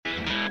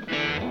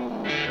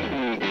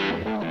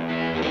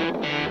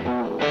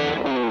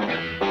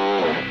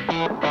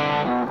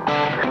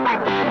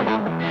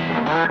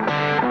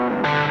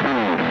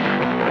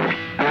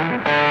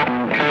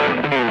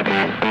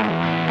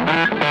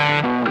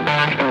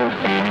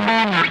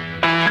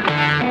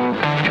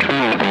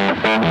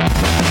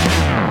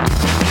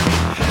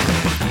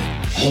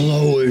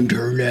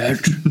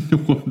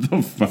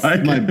The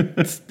fuck? My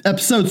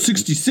episode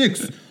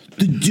 66,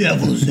 the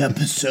devil's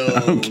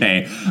episode.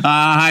 Okay.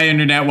 Hi,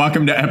 Internet.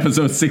 Welcome to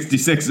episode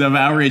 66 of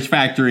Outrage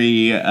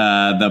Factory,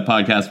 the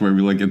podcast where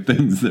we look at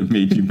things that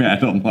made you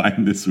mad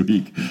online this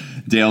week.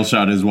 Dale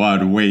shot his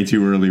wad way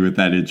too early with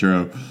that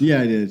intro.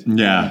 Yeah, I did.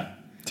 Yeah.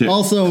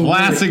 Also,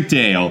 classic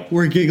Dale.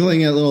 We're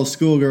giggling at little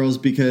schoolgirls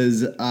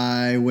because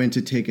I went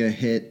to take a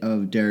hit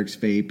of Derek's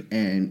vape,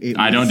 and it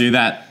was I don't do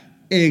that.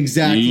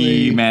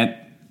 Exactly meant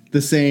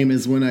the same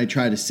as when I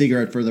tried a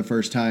cigarette for the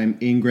first time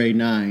in grade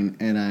 9,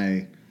 and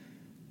I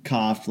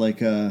coughed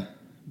like a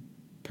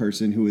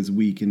person who is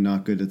weak and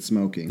not good at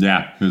smoking.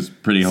 Yeah, it was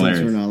pretty hilarious.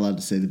 Since we're not allowed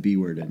to say the B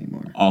word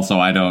anymore. Also,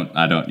 I don't.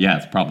 Yeah,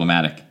 it's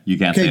problematic. You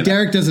can't say that. Okay,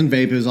 Derek doesn't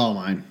vape. It was all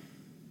mine.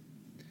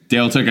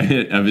 Dale took a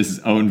hit of his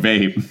own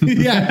vape.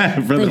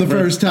 Yeah, for the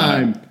first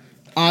time.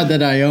 Odd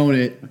that I own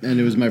it, and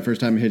it was my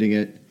first time hitting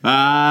it.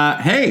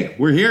 Hey,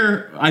 we're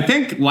here. I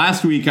think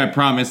last week I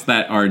promised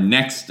that our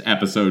next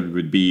episode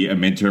would be a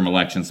midterm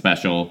election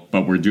special,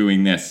 but we're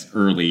doing this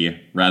early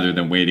rather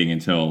than waiting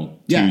until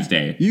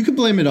Tuesday. You could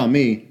blame it on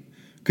me,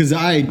 because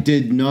I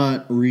did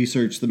not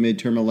research the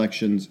midterm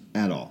elections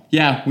at all.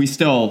 Yeah,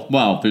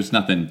 there's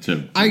nothing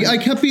to... I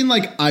kept being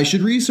like, I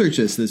should research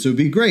this. This would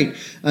be great.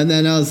 And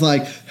then I was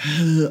like,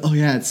 oh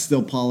yeah, it's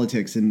still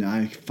politics.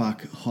 And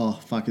fuck,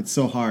 it's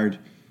so hard.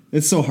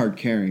 It's so hard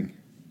caring.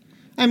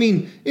 I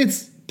mean,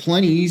 it's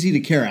plenty easy to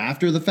care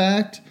after the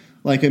fact.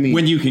 Like, I mean...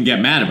 When you can get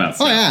mad about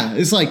stuff. Oh yeah,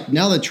 it's like,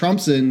 now that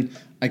Trump's in,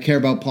 I care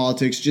about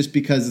politics just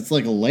because it's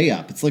like a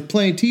layup. It's like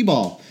playing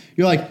t-ball.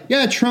 You're like,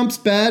 yeah, Trump's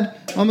bad.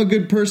 I'm a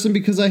good person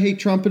because I hate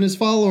Trump and his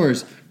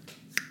followers.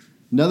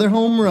 Another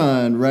home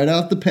run right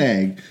off the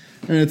peg.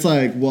 And it's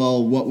like,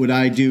 well, what would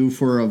I do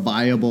for a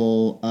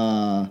viable,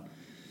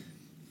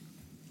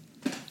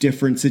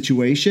 different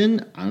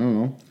situation? I don't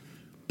know.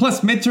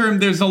 Plus,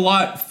 midterm, there's a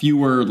lot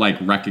fewer, like,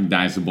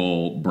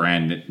 recognizable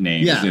brand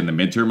names in the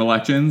midterm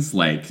elections.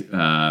 Like,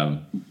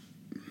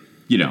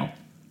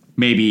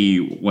 maybe,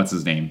 what's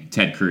his name?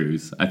 Ted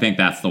Cruz. I think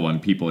that's the one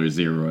people are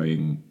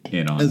zeroing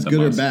in on. As good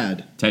or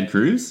bad? Ted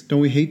Cruz? Don't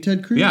we hate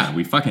Ted Cruz? Yeah,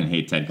 we fucking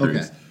hate Ted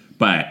Cruz. Okay.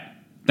 But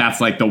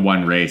that's like the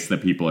one race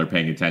that people are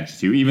paying attention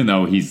to, even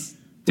though he's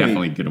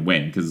definitely going to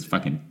win because it's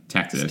fucking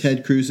Texas. Is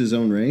Ted Cruz his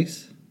own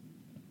race?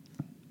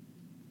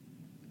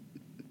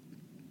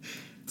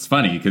 It's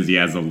funny because he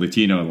has a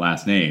Latino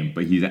last name,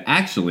 but he's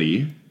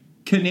actually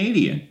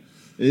Canadian.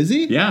 Is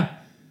he? Yeah.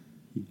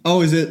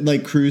 Oh, is it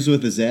like Cruz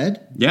with a Z?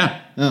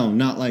 Yeah. Oh,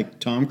 not like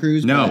Tom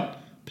Cruise? No.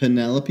 But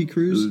Penelope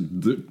Cruz?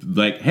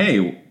 Like,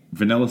 hey,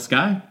 Vanilla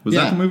Sky? Was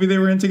that the movie they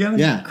were in together?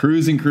 Yeah.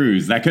 Cruz and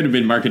Cruz. That could have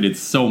been marketed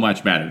so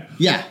much better.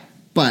 Yeah,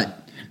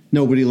 but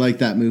nobody liked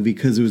that movie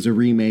because it was a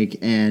remake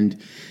and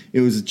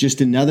it was just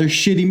another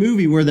shitty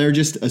movie where they're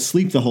just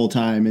asleep the whole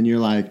time and you're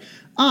like,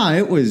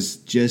 it was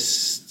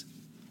just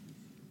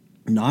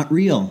not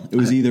real. It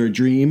was either a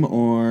dream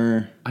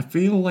or... I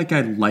feel like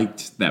I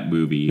liked that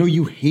movie. No,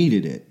 you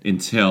hated it.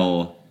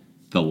 Until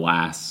the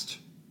last...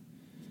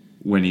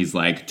 When he's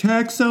like,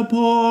 tech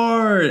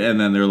support! And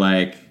then they're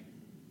like...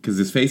 Because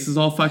his face is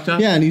all fucked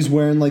up? Yeah, and he's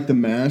wearing like the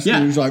mask. Yeah.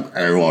 And he's like,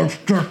 hey, let's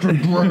check the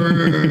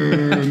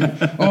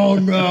brain. Oh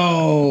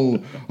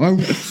no. I'm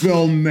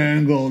so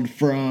mangled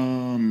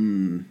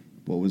from...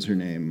 What was her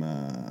name?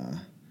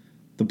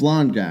 The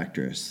blonde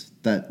actress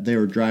that they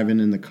were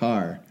driving in the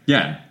car.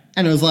 Yeah.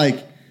 And it was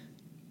like,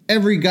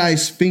 every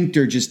guy's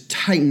sphincter just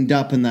tightened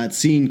up in that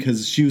scene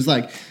because she was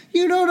like,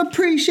 you don't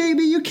appreciate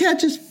me. You can't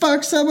just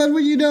fuck someone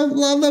when you don't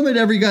love them. And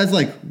every guy's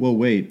like, well,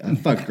 wait, I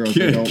fuck girls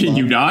I don't love. Can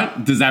you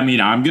not? Does that mean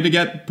I'm going to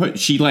get put?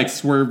 She like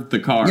swerved the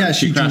car. Yeah,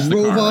 she crashed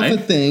drove the car, off right? a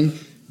thing.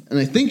 And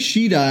I think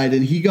she died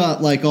and he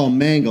got like all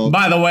mangled.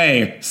 By the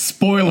way,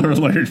 spoiler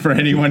alert for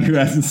anyone who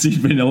hasn't seen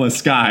Vanilla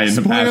Sky in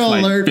the past Spoiler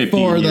like alert 15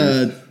 for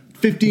years. the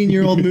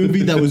 15-year-old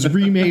movie that was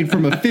remade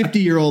from a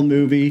 50-year-old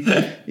movie.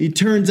 It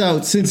turns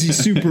out since he's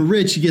super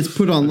rich, he gets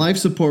put on life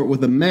support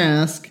with a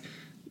mask.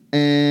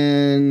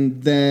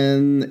 And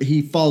then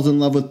he falls in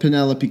love with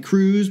Penelope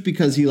Cruz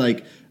because he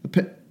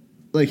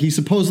he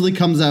supposedly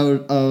comes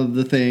out of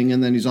the thing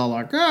and then he's all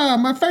like,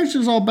 my face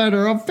is all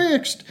better, I'm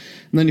fixed.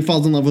 And then he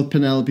falls in love with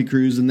Penelope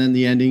Cruz and then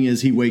the ending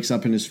is he wakes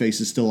up and his face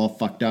is still all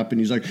fucked up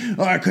and he's like,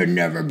 I could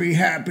never be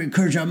happy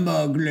because I'm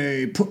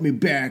ugly, put me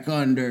back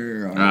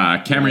under.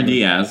 Cameron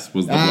Diaz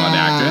was the blonde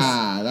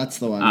actress. That's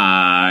the one.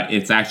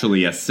 It's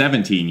actually a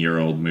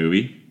 17-year-old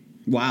movie.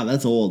 Wow,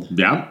 that's old.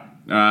 Yep.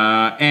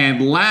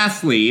 And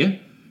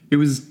lastly, it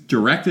was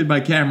directed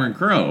by Cameron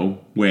Crowe,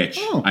 which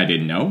I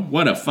didn't know.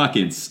 What a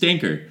fucking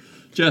stinker.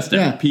 Just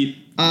a repeat.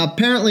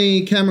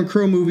 Apparently, Cameron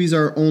Crowe movies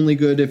are only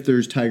good if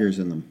there's tigers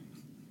in them.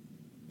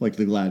 Like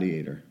The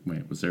Gladiator.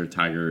 Wait, was there a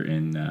tiger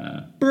in...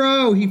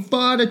 Bro, he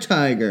fought a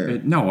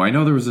tiger. No, I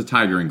know there was a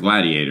tiger in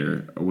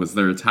Gladiator. Was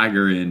there a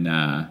tiger in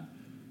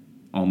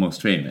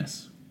Almost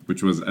Famous?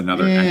 Which was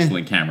another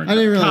excellent Cameron Crowe. I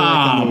didn't really like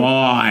that movie. Come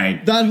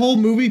on! That whole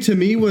movie to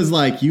me was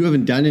like, you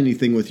haven't done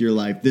anything with your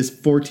life. This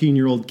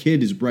 14-year-old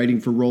kid is writing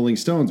for Rolling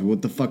Stones.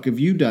 What the fuck have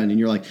you done? And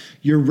you're like,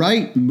 you're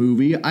right,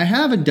 movie. I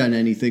haven't done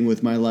anything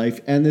with my life.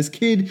 And this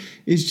kid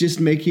is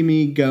just making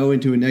me go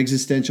into an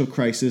existential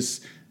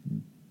crisis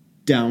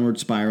downward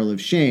spiral of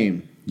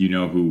shame. You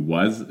know who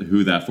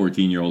that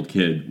 14-year-old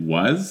kid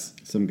was?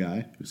 Some guy.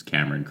 It was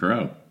Cameron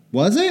Crowe.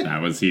 Was it? I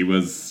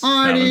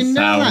didn't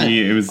know that.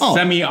 It was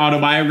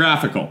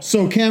semi-autobiographical.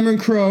 So Cameron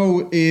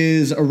Crowe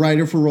is a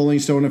writer for Rolling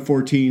Stone at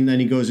 14, then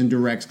he goes and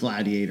directs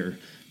Gladiator.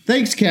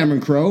 Thanks,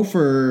 Cameron Crowe,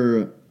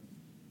 for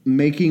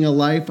making a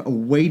life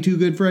way too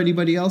good for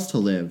anybody else to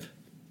live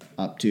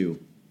up to.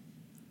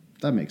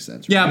 That makes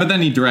sense, right? Yeah, but then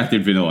he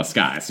directed Vanilla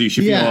Sky, so you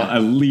should feel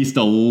at least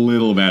a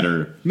little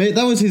better. Mate,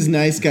 that was his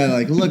nice guy.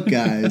 Like, look,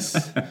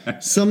 guys,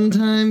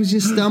 sometimes you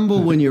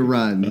stumble when you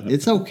run.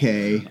 It's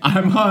okay.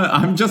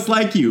 I'm just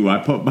like you. I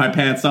put my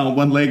pants on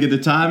one leg at a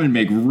time and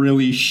make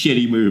really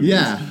shitty movies.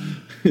 Yeah.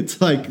 It's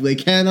like they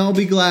can't all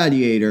be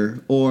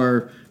Gladiator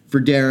or, for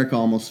Derek,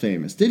 Almost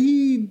Famous. Did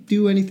he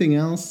do anything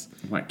else?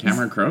 What,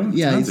 Cameron Crowe?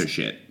 Yeah. Tons of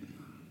shit.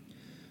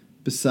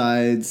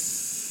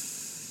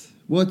 Besides,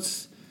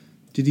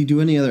 did he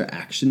do any other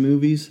action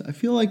movies? I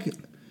feel like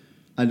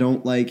I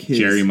don't like his...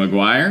 Jerry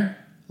Maguire?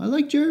 I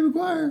like Jerry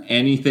Maguire.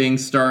 Anything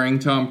starring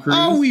Tom Cruise?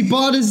 Oh, we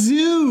bought a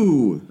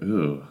zoo!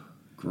 Ugh,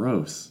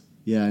 gross.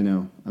 Yeah, I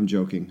know. I'm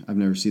joking. I've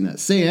never seen that.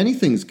 Say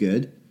Anything's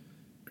good.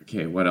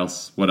 Okay, what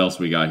else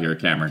we got here,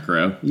 Cameron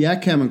Crowe? Yeah,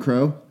 Cameron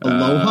Crowe.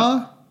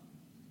 Aloha?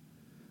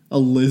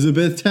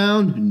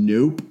 Elizabethtown?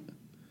 Nope.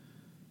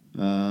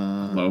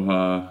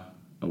 Aloha,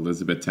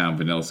 Elizabethtown,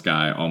 Vanilla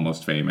Sky,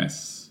 Almost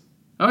Famous.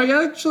 Oh, he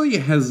actually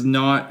has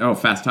not... Oh,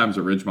 Fast Times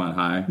at Ridgemont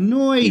High.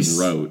 Nice. He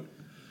wrote.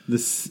 The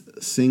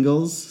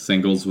Singles?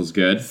 Singles was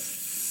good.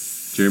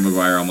 Jerry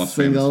Maguire, Almost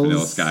Singles. Famous,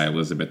 Vanilla Sky,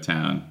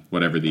 Elizabethtown,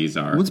 whatever these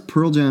are. What's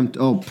Pearl Jam?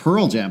 Oh,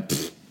 Pearl Jam.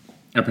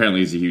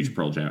 Apparently he's a huge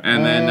Pearl Jam.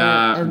 And then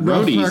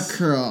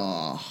Roadies.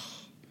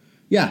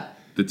 Yeah.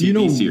 The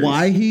TV series.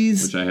 Why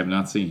he's... Which I have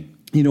not seen.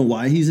 You know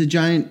why he's a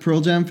giant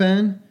Pearl Jam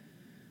fan?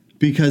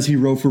 Because he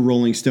wrote for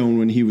Rolling Stone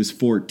when he was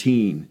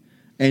 14.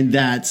 And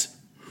that's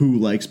who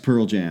likes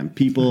Pearl Jam.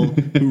 People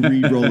who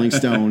read Rolling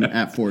Stone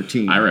at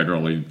 14. I read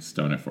Rolling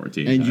Stone at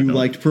 14. And you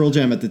liked Pearl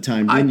Jam at the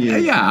time, didn't you?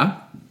 Yeah.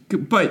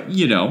 But,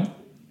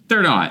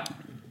 they're not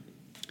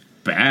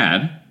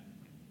bad.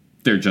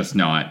 They're just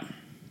not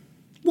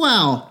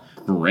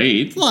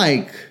great.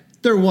 Like,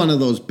 they're one of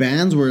those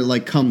bands where it,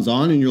 like, comes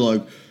on and you're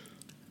like,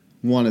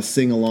 want to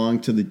sing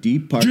along to the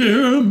deep part.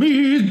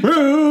 Jimmy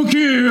broke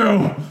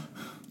you.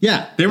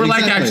 Yeah. They were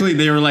like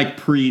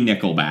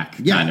pre-Nickelback,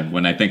 Yeah. kind of,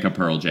 when I think of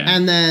Pearl Jam.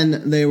 And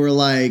then they were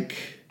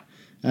like,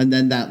 and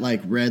then that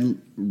like Red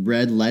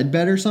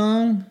Ledbetter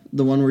song,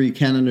 the one where you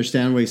can't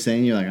understand what he's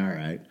saying, you're like, all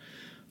right.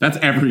 That's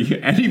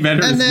Eddie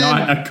Vedder is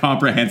not a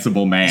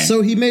comprehensible man.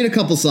 So he made a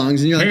couple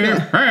songs and you're like,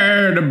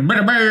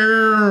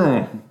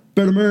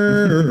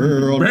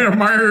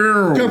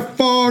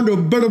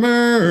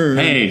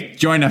 Hey,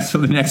 join us for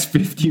the next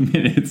 50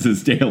 minutes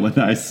as Dale and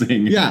I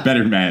sing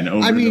Better Man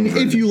over I mean, and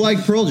over. if you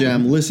like Pearl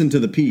Jam, listen to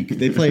The Peak.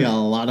 They play a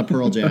lot of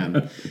Pearl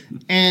Jam.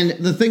 And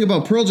the thing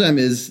about Pearl Jam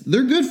is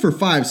they're good for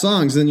 5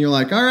 songs. And you're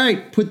like, all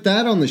right, put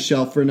that on the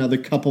shelf for another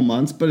couple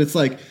months. But it's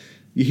like,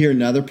 you hear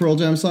another Pearl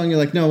Jam song, you're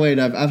like, no, wait,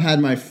 I've had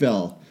my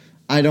fill.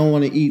 I don't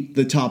want to eat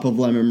the top of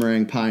lemon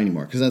meringue pie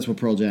anymore, because that's what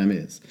Pearl Jam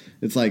is.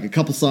 It's like a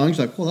couple songs,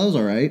 you're like, well, that was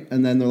all right.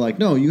 And then they're like,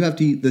 no, you have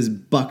to eat this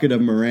bucket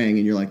of meringue.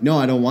 And you're like, no,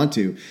 I don't want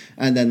to.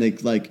 And then they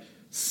like,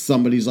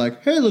 somebody's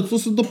like, hey, let's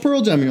listen to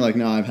Pearl Jam. And you're like,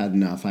 no, I've had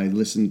enough. I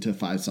listened to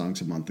 5 songs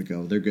a month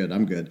ago. They're good.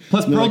 I'm good.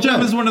 Plus, Pearl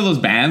Jam is one of those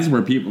bands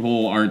where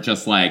people aren't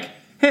just like,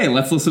 hey,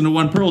 let's listen to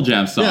one Pearl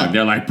Jam song. Yeah.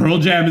 They're like, Pearl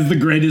Jam is the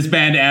greatest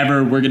band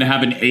ever. We're going to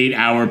have an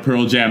 8-hour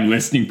Pearl Jam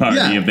listening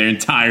party of their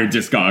entire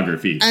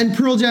discography. And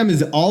Pearl Jam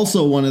is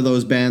also one of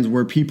those bands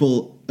where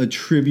people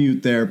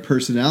attribute their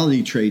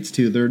personality traits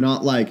to. They're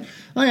not like,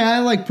 oh yeah, I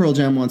like Pearl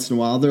Jam once in a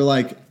while. They're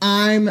like,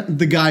 I'm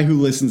the guy who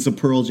listens to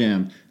Pearl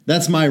Jam.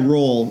 That's my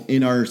role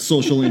in our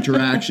social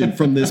interaction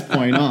from this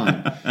point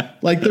on.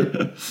 Like,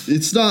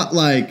 it's not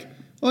like,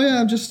 oh yeah,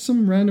 I'm just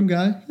some random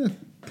guy. Yeah,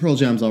 Pearl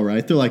Jam's all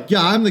right. They're like,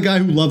 yeah, I'm the guy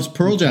who loves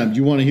Pearl Jam. Do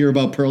you want to hear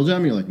about Pearl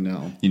Jam? You're like,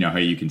 no. You know how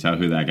you can tell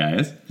who that guy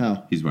is?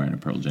 How? He's wearing a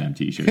Pearl Jam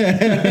t-shirt.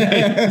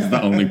 He's the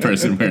only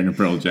person wearing a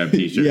Pearl Jam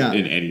t-shirt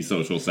in any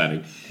social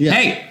setting. Yeah.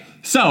 Hey,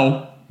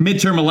 so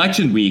midterm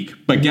election week,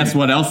 but guess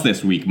what else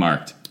this week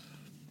marked?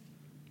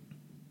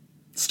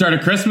 Start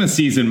of Christmas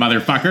season,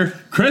 motherfucker.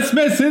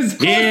 Christmas is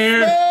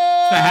here.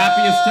 It's the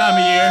happiest time of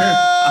year.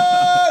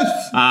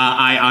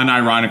 I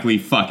unironically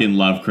fucking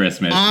love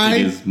Christmas.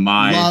 It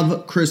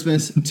love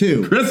Christmas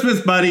too.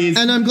 Christmas buddies.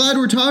 And I'm glad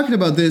we're talking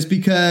about this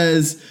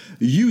because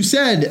you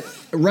said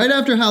right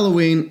after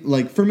Halloween,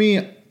 like for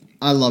me,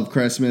 I love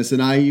Christmas,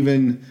 and I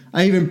even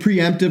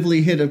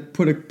preemptively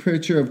put a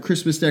picture of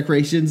Christmas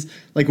decorations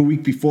like a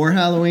week before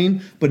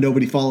Halloween, but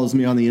nobody follows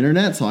me on the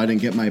internet, so I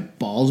didn't get my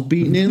balls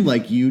beaten in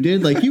like you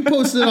did. Like you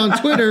posted on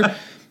Twitter.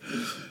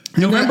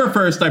 November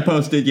 1st, I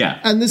posted,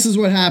 And this is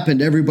what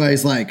happened.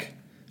 Everybody's like,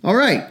 all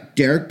right,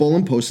 Derek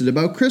Bolin posted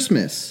about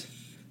Christmas.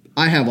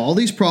 I have all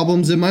these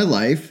problems in my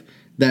life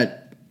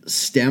that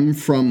stem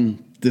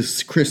from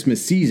this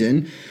Christmas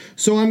season,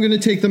 so I'm going to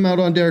take them out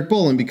on Derek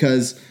Bolin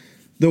because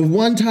the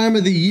one time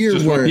of the year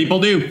Just where what people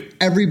do.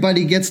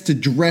 everybody gets to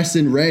dress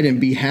in red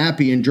and be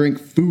happy and drink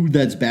food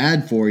that's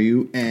bad for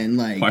you. And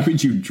like, Why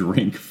would you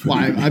drink food?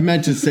 well, I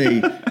meant to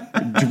say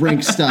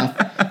drink stuff.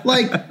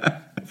 Like,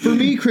 for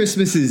me,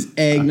 Christmas is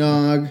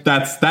eggnog,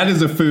 That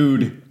is a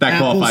food that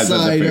apple qualifies as a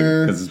food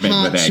cider, because it's made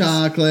hot with eggs.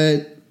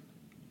 chocolate,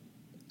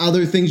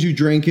 other things you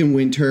drink in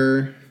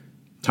winter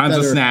Tons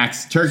of that are-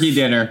 snacks, turkey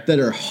dinner. that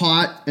are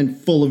hot and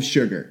full of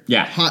sugar.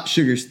 Yeah. Hot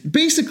sugars.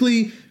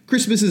 Basically,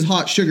 Christmas is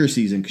hot sugar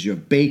season because you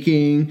have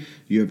baking,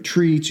 you have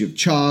treats, you have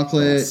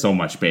chocolate, So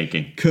much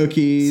baking.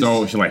 cookies.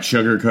 So like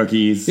sugar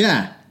cookies.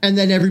 Yeah. And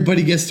then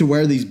everybody gets to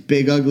wear these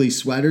big ugly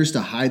sweaters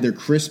to hide their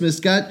Christmas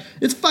gut.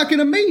 It's fucking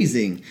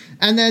amazing.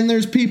 And then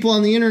there's people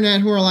on the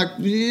internet who are like,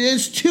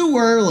 it's too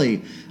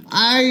early.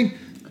 I'm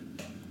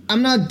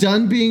not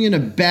done being in a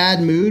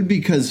bad mood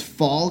because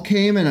fall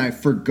came and I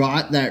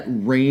forgot that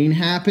rain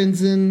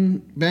happens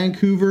in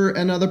Vancouver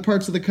and other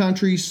parts of the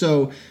country.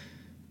 So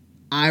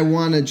I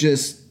want to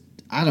just,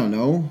 I don't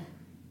know,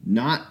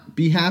 not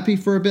be happy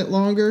for a bit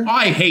longer.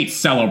 I hate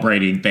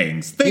celebrating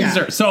things.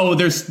 Yeah.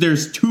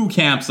 There's two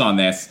camps on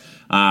this.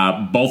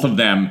 Both of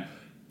them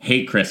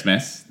hate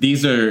Christmas.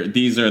 These are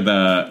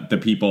the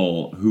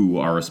people who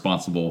are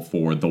responsible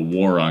for the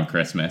war on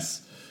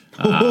Christmas.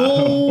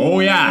 Oh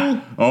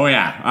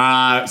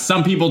yeah.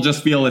 Some people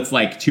just feel it's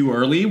like too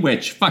early.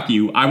 Which fuck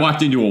you. I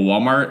walked into a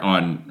Walmart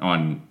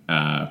on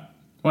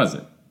what was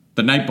it?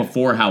 The night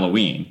before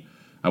Halloween.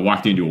 I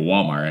walked into a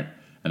Walmart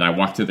and I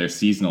walked to their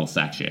seasonal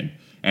section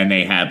and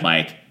they had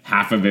like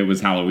half of it was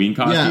Halloween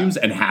costumes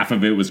and half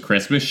of it was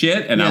Christmas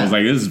shit. And I was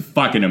like, this is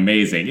fucking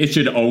amazing. It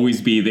should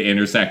always be the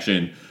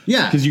intersection.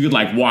 Yeah. Because you could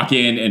like walk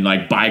in and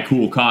like buy a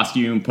cool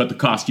costume, put the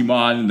costume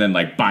on, and then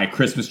like buy a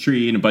Christmas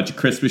tree and a bunch of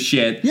Christmas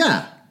shit.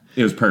 Yeah.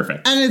 It was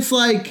perfect. And it's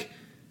like,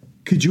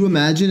 could you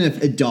imagine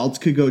if adults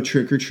could go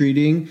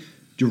trick-or-treating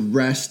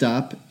dressed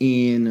up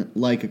in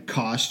like a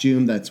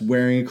costume that's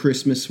wearing a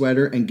Christmas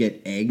sweater and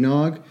get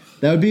eggnog?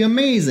 That would be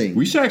amazing.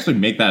 We should actually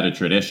make that a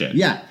tradition.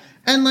 Yeah.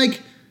 And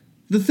like,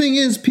 the thing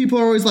is, people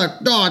are always like,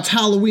 oh, it's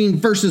Halloween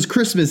versus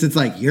Christmas. It's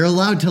like, you're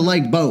allowed to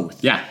like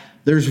both. Yeah.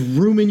 There's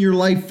room in your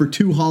life for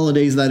two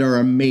holidays that are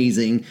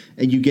amazing,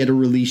 and you get to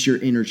release your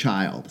inner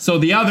child. So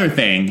the other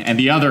thing and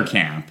the other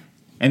camp,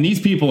 and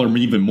these people are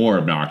even more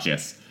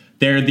obnoxious.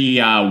 They're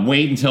the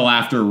wait until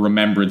after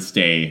Remembrance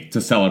Day to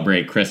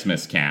celebrate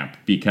Christmas camp.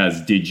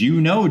 Because did you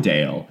know,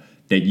 Dale,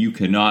 that you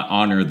cannot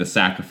honor the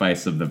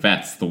sacrifice of the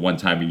vets the one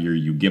time a year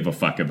you give a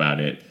fuck about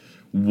it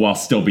while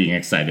still being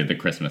excited that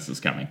Christmas is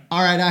coming?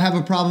 All right, I have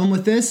a problem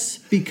with this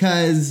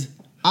because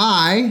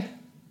I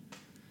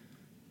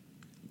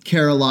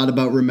care a lot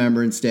about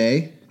Remembrance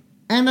Day,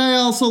 and I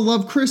also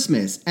love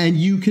Christmas. And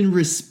you can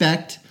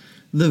respect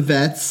the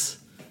vets,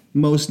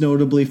 most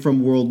notably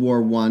from World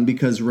War I,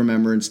 because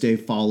Remembrance Day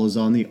follows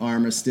on the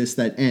armistice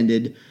that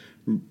ended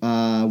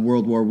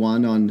World War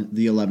I on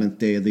the 11th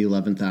day of the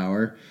 11th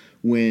hour,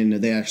 when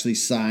they actually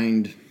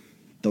signed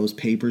those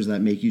papers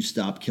that make you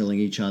stop killing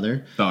each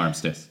other. The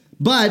armistice.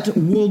 But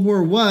World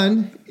War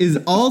I is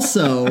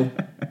also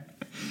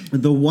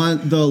the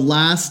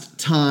last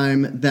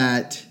time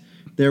that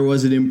there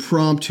was an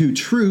impromptu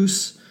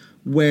truce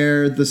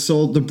where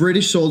the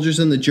British soldiers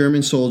and the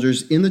German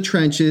soldiers in the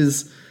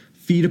trenches,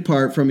 feet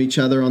apart from each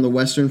other on the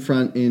Western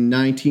Front in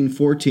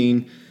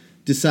 1914,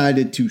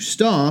 decided to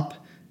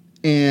stop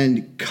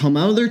and come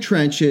out of their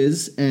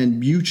trenches and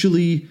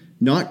mutually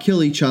not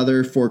kill each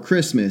other for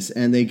Christmas.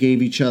 And they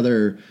gave each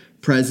other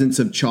presents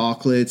of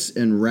chocolates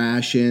and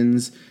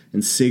rations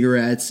and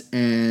cigarettes,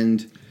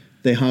 and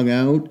they hung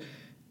out.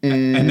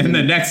 And then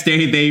the next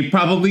day, they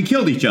probably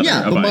killed each other.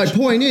 yeah, but my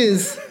point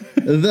is,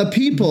 the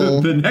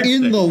people The next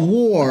in day. the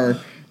war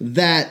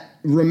that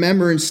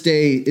Remembrance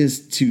Day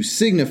is to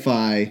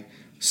signify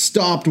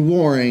stopped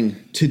warring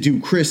to do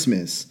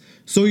Christmas.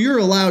 So you're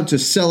allowed to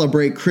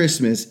celebrate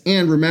Christmas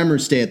and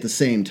Remembrance Day at the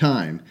same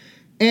time.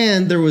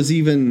 And there was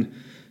even...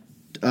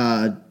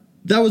 that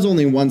was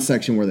only one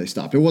section where they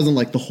stopped. It wasn't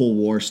like the whole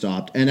war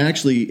stopped. And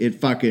actually,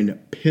 it fucking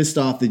pissed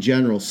off the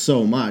generals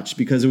so much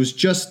because it was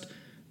just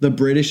the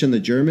British and the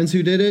Germans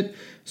who did it.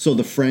 So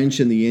the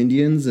French and the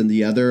Indians and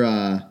the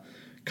other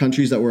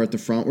countries that were at the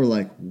front were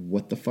like,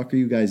 what the fuck are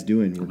you guys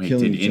doing? We're Wait,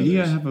 killing did each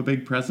India other. have a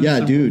big presence Yeah,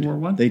 in dude.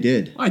 World War I? They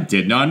did. I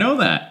did not know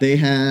that. They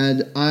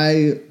had...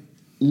 I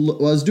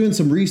was doing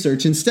some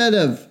research. Instead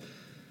of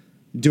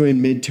doing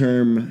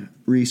midterm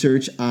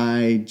research,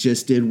 I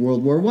just did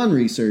World War I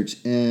research.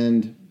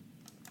 And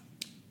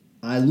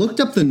I looked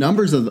up the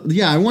numbers of...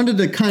 I wanted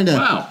to kind of...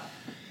 Wow.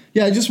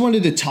 Yeah, I just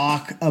wanted to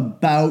talk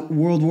about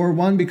World War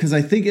I because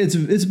I think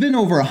it's been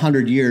over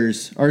 100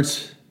 years. Or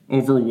it's...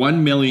 Over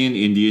 1 million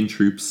Indian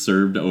troops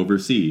served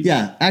overseas.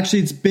 Yeah,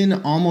 actually, it's been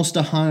almost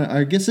 100...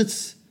 I guess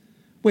it's...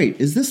 Wait,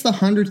 is this the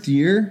 100th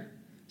year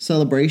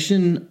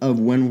celebration of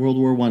when World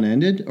War I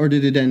ended? Or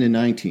did it end in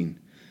 19?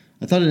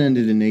 I thought it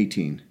ended in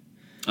 18.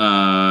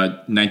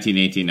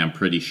 1918, I'm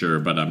pretty sure,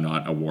 but I'm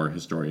not a war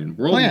historian.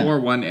 World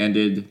War I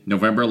ended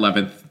November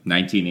 11th,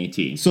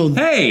 1918. So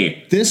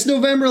hey! This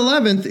November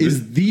 11th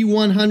is the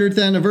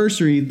 100th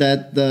anniversary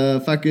that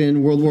the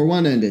fucking World War I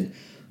ended.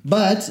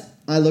 But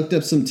I looked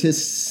up some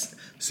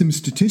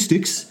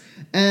statistics,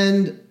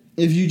 and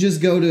if you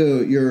just go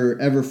to your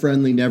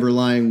ever-friendly,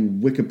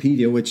 never-lying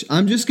Wikipedia, which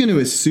I'm just going to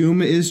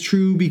assume is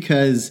true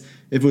because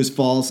if it was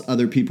false,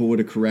 other people would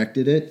have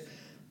corrected it.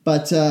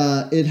 But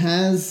it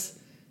has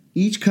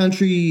each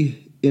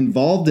country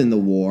involved in the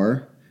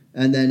war,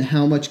 and then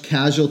how much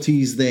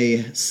casualties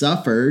they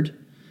suffered,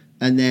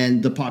 and then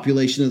the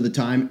population of the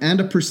time,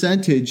 and a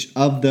percentage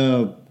of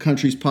the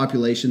country's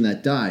population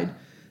that died.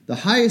 The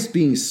highest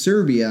being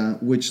Serbia,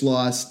 which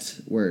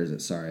lost... Where is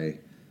it? Sorry.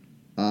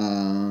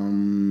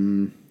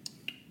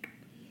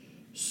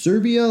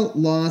 Serbia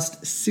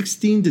lost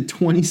 16 to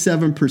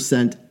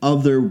 27%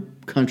 of their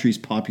country's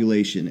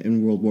population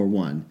in World War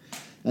I.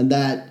 And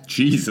that...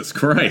 Jesus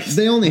Christ.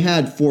 They only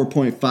had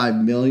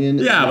 4.5 million.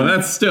 Yeah, but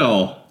that's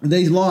still...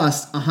 They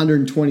lost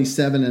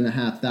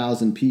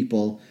 127,500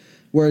 people,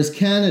 whereas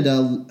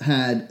Canada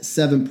had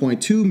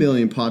 7.2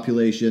 million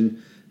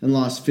population and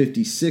lost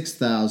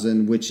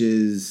 56,000, which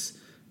is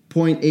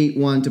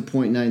 0.81 to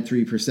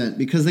 0.93%,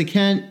 because they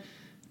can't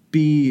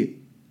be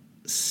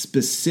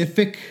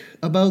specific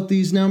about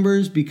these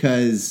numbers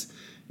because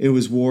it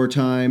was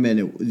wartime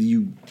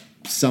and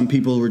some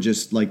people were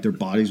just like their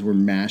bodies were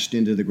mashed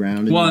into the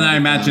ground. Well, and I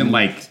imagine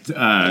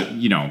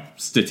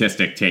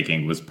statistic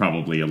taking was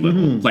probably a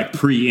little like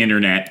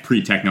pre-internet,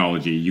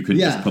 pre-technology. You could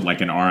just put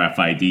like an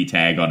RFID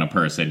tag on a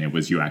person. It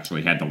was you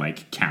actually had to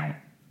like count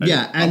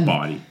a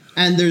body.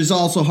 And there's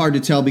also hard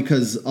to tell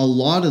because a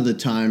lot of the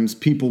times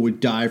people would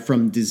die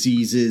from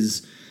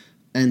diseases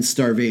and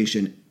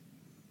starvation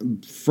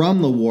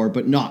from the war,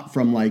 but not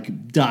from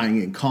like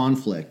dying in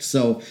conflict.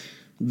 So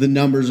the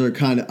numbers are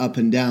kind of up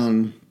and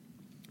down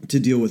to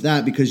deal with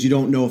that because you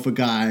don't know if a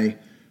guy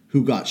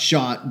who got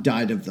shot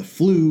died of the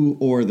flu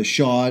or the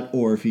shot,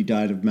 or if he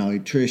died of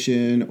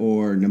malnutrition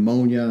or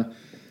pneumonia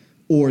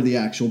or the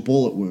actual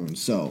bullet wound.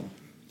 So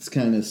it's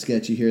kind of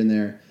sketchy here and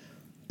there.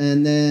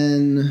 And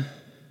then,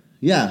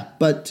 yeah,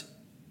 but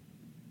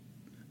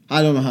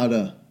I don't know how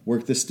to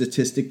work the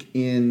statistic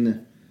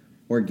in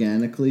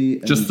organically.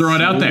 Just throw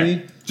it out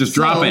there. Just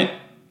drop it.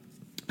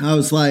 I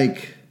was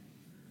like,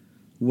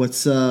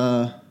 what's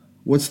the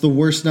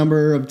worst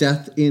number of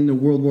death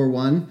in World War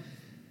I?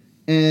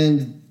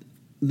 And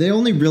they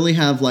only really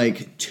have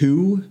like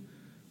two.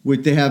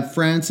 They have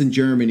France and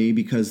Germany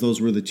because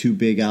those were the two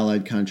big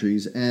allied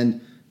countries.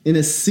 And in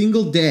a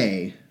single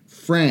day,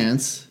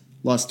 France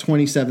lost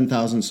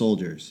 27,000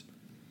 soldiers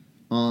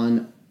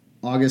on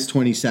August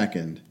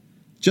 22nd.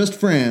 Just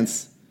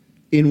France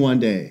in one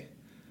day.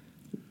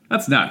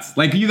 That's nuts.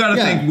 Like, you got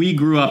to think we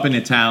grew up in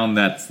a town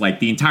that's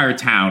like the entire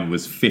town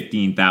was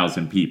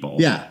 15,000 people.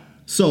 Yeah.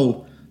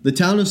 So the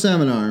town of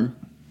Salmon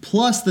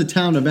plus the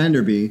town of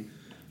Enderby,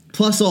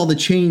 plus all the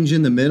change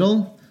in the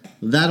middle,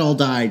 that all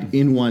died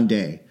in one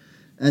day.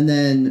 And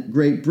then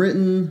Great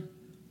Britain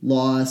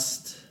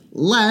lost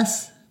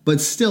less,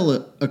 but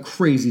still a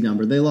crazy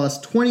number. They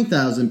lost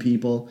 20,000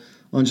 people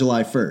on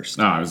July 1st.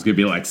 Oh, it was going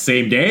to be like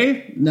same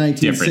day?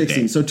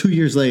 1916, so 2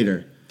 years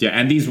later. Yeah,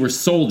 and these were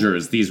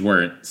soldiers. These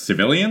weren't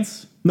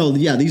civilians? No,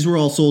 yeah, these were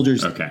all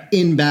soldiers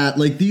in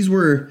battle. Like, these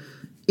were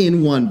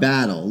in one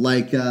battle.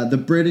 Like,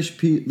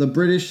 the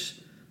British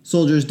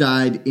soldiers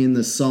died in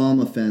the Somme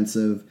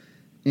offensive,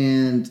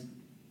 and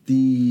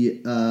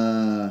the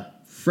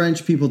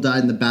French people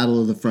died in the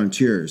Battle of the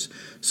Frontiers.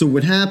 So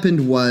what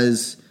happened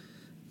was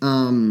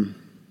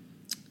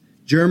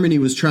Germany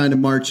was trying to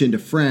march into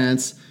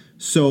France,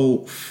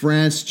 so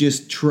France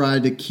just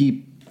tried to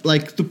keep...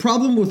 Like, the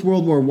problem with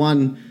World War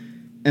I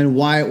and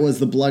why it was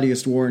the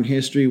bloodiest war in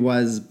history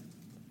was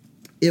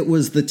it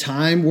was the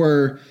time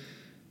where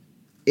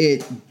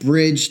it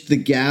bridged the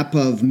gap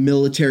of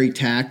military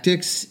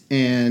tactics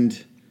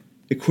and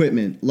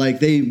equipment.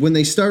 Like, when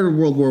they started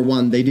World War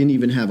I, they didn't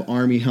even have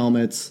army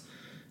helmets,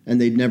 and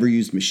they'd never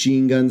used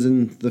machine guns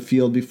in the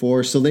field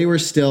before. So they were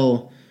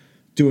still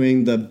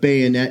doing the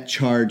bayonet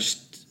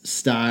charged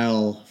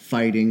style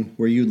fighting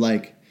where you'd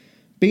like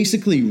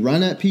basically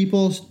run at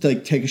people,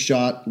 like take a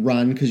shot,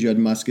 run because you had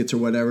muskets or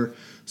whatever.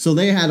 So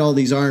they had all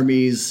these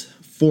armies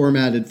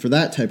formatted for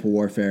that type of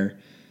warfare.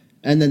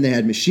 And then they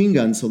had machine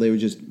guns, so they would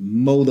just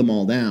mow them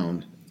all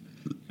down.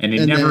 And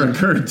it never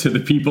occurred to the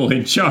people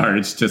in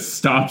charge to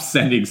stop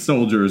sending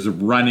soldiers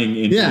running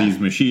into these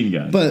machine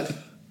guns. But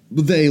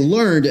they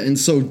learned, and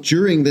so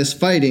during this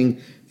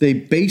fighting, they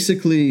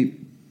basically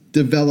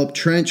developed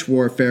trench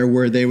warfare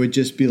where they would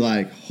just be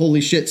like,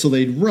 holy shit, so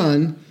they'd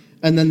run,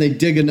 and then they'd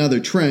dig another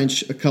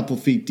trench a couple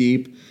feet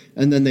deep,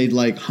 and then they'd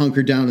like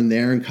hunker down in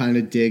there and kind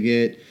of dig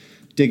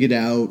it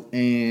out,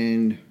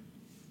 and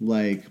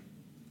like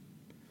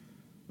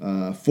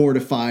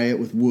fortify it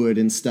with wood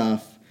and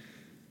stuff.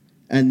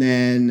 And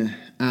then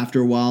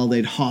after a while,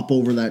 they'd hop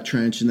over that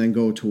trench and then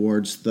go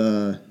towards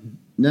the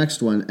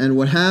next one. And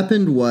what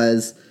happened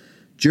was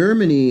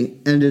Germany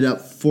ended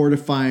up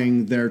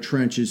fortifying their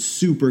trenches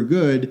super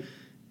good,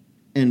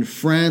 and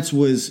France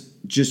was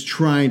just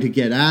trying to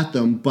get at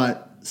them.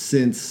 But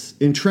since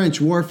in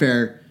trench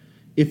warfare,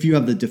 if you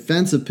have the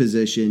defensive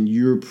position,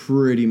 you're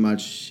pretty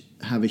much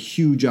have a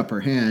huge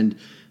upper hand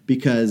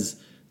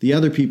because The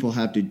other people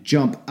have to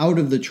jump out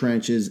of the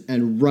trenches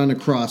and run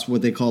across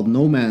what they called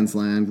no man's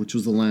land, which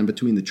was the land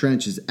between the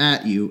trenches,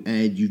 at you,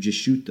 and you just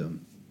shoot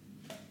them.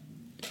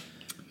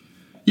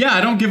 Yeah,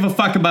 I don't give a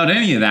fuck about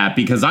any of that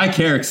because I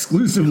care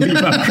exclusively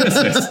about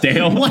Christmas,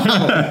 Dale.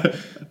 Wow.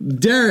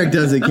 Derek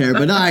doesn't care,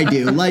 but I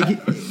do. Like,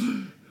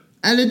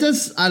 and it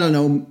does, I don't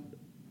know.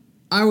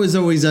 I was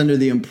always under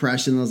the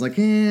impression, I was like,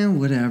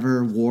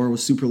 whatever, war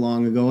was super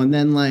long ago. And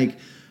then, like,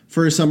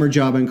 for a summer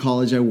job in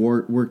college, I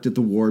worked at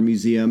the War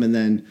Museum, and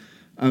then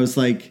I was,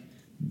 like,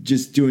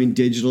 just doing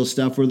digital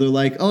stuff where they're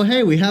like, oh,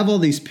 hey, we have all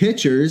these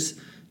pictures.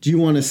 Do you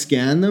want to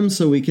scan them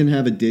so we can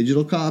have a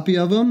digital copy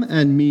of them?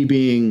 And me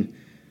being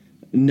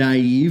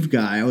naive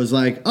guy, I was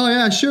like, oh,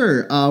 yeah,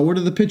 sure. What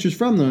are the pictures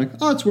from? They're like,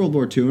 oh, it's World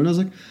War II. And I was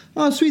like,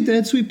 oh, sweet, they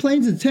had sweet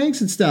planes and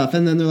tanks and stuff.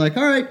 And then they're like,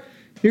 all right,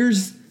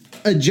 here's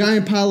a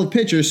giant pile of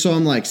pictures. So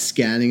I'm, like,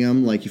 scanning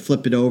them. Like, you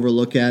flip it over,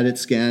 look at it,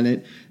 scan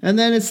it. And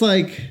then it's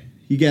like,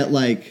 you get,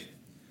 like,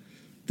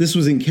 this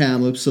was in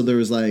Kamloops, so there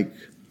was, like,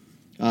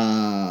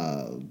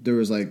 what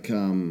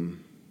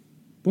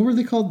were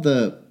they called?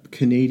 The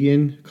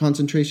Canadian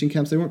concentration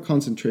camps? They weren't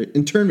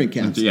internment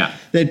camps. Yeah.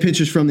 They had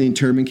pictures from the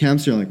internment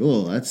camps. You're like,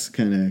 oh, that's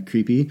kind of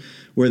creepy,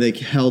 where they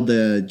held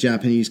the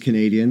Japanese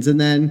Canadians.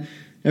 And then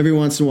every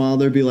once in a while,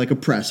 there'd be, like, a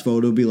press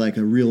photo. It'd be, like,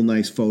 a real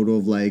nice photo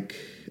of, like,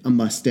 a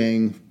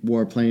Mustang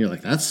warplane. You're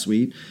like, that's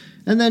sweet.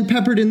 And then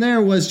peppered in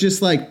there was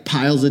just, like,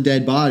 piles of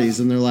dead bodies.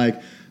 And they're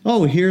like,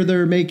 oh, here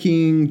they're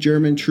making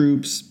German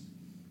troops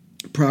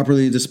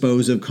properly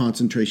dispose of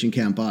concentration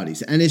camp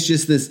bodies. And it's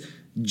just this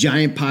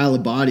giant pile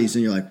of bodies.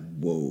 And you're like,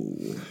 whoa.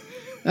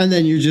 And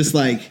then you're just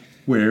like,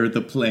 where are the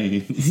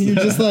planes? You're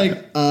just like,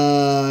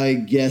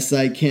 I guess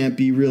I can't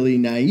be really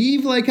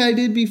naive like I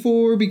did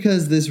before,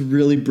 because this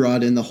really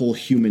brought in the whole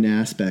human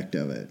aspect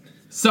of it.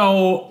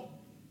 So,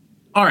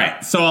 all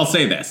right. So I'll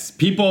say this.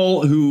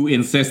 People who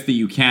insist that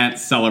you can't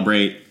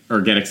celebrate or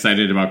get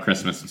excited about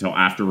Christmas until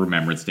after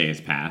Remembrance Day has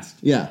passed.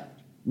 Yeah.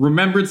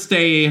 Remembrance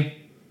Day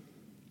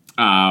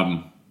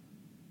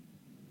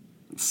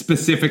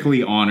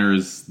specifically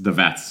honors the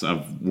vets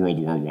of World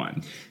War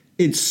I.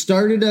 It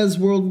started as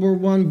World War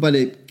I, but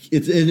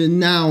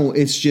now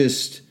it's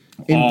just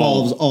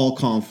involves all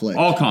conflict.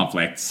 All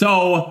conflict.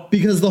 So,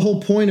 because the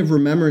whole point of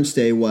Remembrance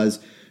Day was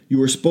you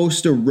were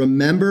supposed to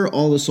remember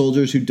all the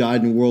soldiers who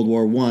died in World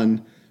War I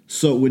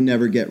so it would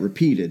never get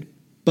repeated.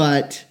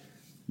 But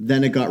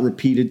then it got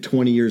repeated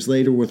 20 years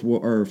later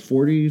or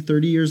 40,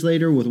 30 years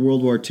later with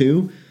World War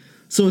II.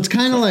 So it's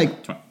kind of like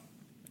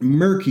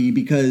murky,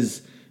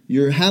 because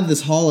you have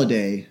this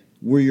holiday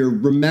where you're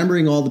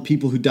remembering all the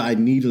people who died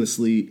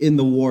needlessly in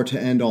the war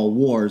to end all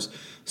wars,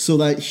 so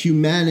that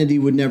humanity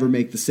would never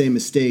make the same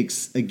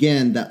mistakes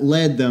again that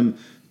led them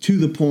to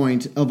the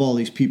point of all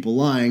these people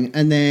lying.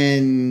 And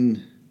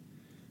then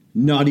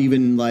not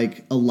even like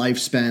a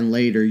lifespan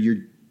later,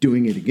 you're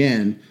doing it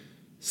again.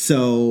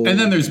 So, and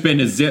then there's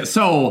been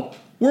so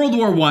World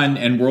War I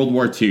and World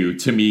War II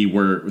to me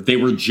were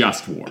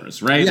just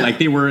wars, right? Yeah. Like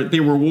they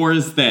were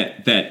wars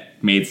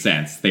that made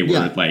sense. They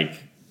were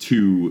like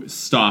to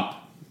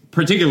stop,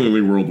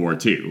 particularly World War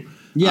II,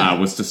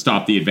 was to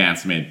stop the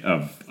advancement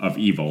of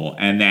evil.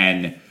 And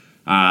then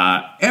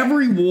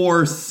every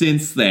war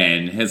since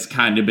then has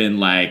kind of been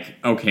like,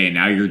 okay,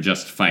 now you're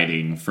just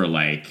fighting for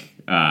like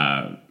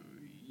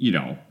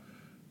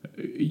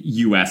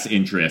U.S.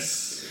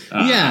 interests.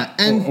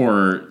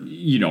 Or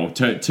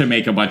to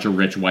make a bunch of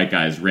rich white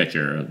guys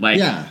richer. Like,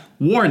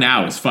 war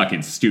now is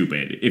fucking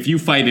stupid. If you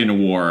fight in a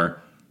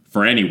war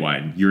for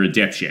anyone, you're a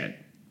dipshit,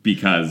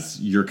 because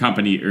your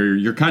company or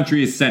your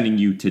country is sending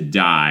you to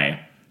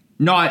die,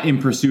 not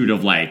in pursuit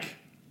of like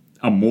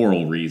a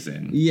moral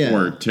reason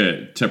or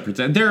to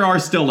pretend. There are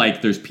still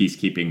like there's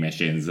peacekeeping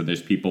missions, and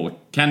there's people.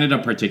 Canada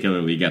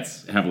particularly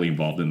gets heavily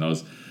involved in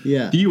those.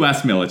 Yeah, the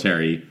U.S.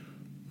 military,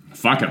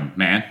 fuck them,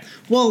 man.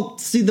 Well,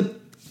 see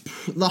the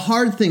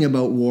hard thing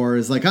about war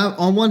is, like,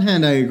 on one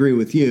hand, I agree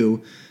with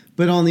you,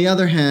 but on the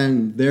other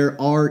hand, there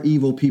are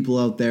evil people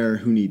out there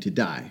who need to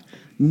die.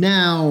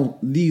 Now,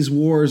 these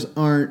wars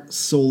aren't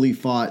solely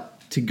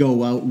fought to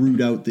go out,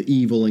 root out the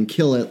evil and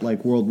kill it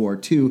like World War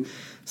II.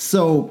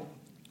 So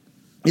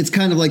it's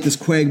kind of like this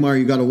quagmire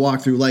you got to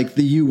walk through. Like,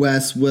 the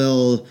U.S.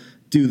 will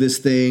do this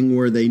thing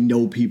where they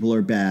know people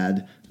are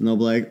bad, and they'll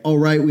be like, all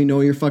right, we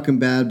know you're fucking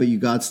bad, but you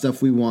got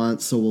stuff we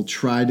want, so we'll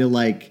try to,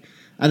 like,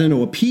 I don't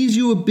know, appease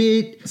you a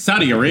bit.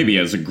 Saudi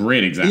Arabia is a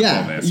great example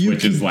of this,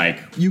 which is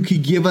like, you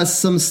could give us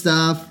some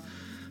stuff.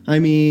 I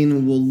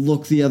mean, we'll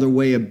look the other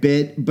way a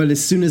bit, but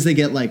as soon as they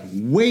get like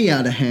way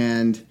out of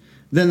hand,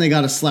 then they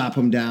got to slap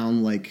them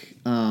down. Like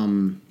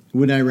when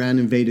Iran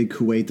invaded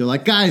Kuwait, they're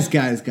like, guys,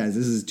 this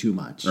is too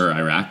much. Or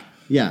Iraq.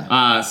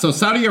 Yeah. So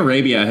Saudi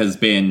Arabia has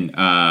been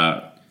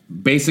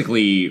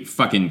basically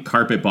fucking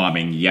carpet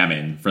bombing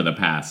Yemen for the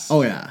past.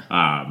 Oh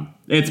yeah.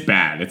 It's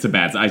bad. It's a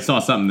bad. I saw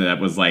something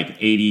that was like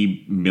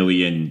 80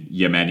 million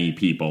Yemeni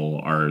people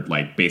are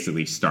like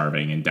basically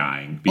starving and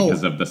dying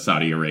because of the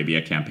Saudi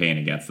Arabia campaign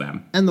against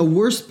them. And the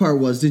worst part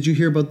was, did you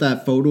hear about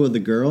that photo of the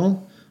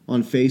girl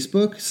on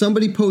Facebook?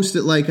 Somebody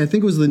posted, like, I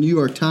think it was the New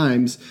York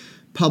Times,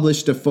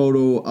 published a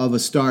photo of a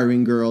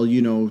starving girl,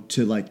 you know,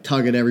 to like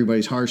tug at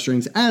everybody's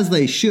heartstrings, as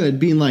they should,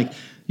 being like,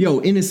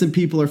 yo, innocent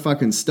people are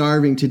fucking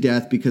starving to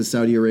death because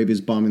Saudi Arabia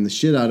is bombing the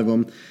shit out of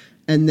them.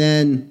 And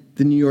then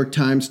the New York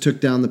Times took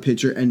down the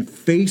picture, and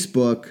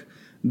Facebook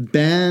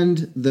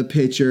banned the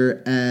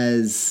picture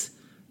as,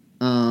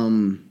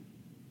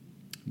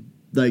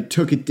 like,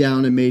 took it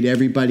down and made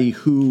everybody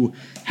who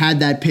had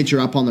that picture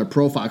up on their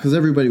profile, because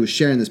everybody was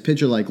sharing this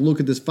picture, like, look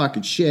at this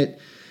fucking shit.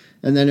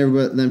 And then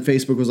then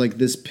Facebook was like,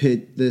 this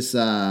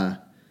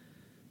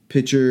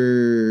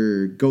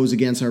picture goes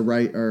against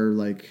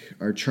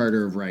our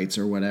Charter of Rights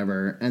or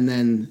whatever. And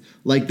then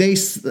like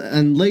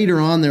and later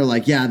on they're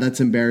like, yeah, that's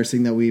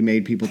embarrassing that we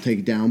made people take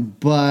it down,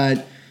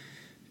 but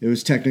it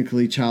was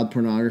technically child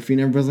pornography.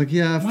 And everybody's like,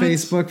 yeah, what?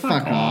 Facebook,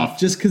 fuck off.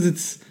 Just because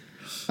it's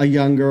a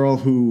young girl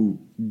who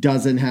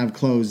doesn't have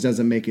clothes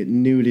doesn't make it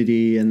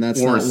nudity, and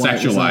that's or not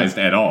sexualized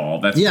at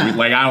all. That's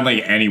like, I don't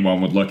think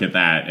anyone would look at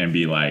that and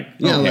be like,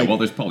 okay, like, well,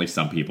 there's probably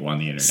some people on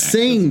the internet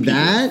saying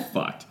that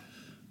fucked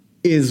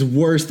is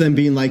worse than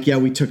being like, yeah,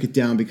 we took it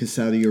down because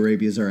Saudi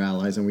Arabia is our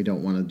allies and we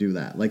don't want to do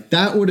that. Like,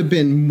 that would have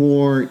been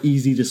more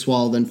easy to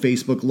swallow than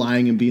Facebook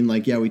lying and being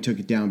like, yeah, we took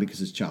it down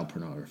because it's child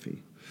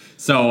pornography.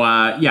 So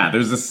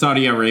there's a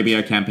Saudi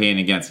Arabia campaign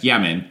against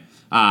Yemen,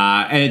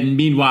 and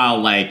meanwhile,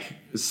 like,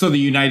 so the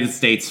United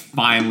States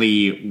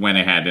finally went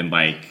ahead and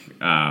like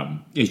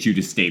issued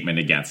a statement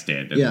against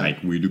it, and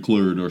like, we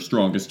declared our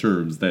strongest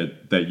terms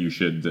that you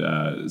should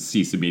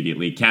cease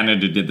immediately.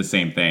 Canada did the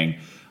same thing,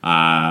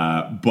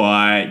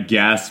 but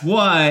guess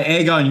what?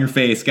 Egg on your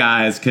face,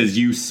 guys, because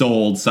you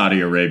sold Saudi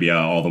Arabia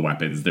all the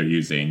weapons they're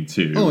using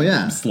to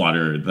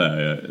slaughter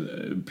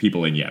the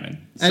people in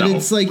Yemen. And so,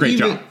 it's like, great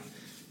job.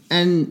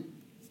 And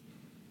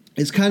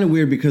it's kind of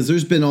weird because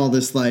there's been all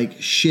this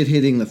like shit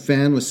hitting the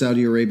fan with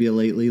Saudi Arabia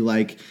lately.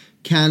 Like,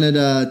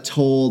 Canada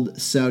told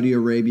Saudi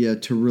Arabia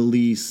to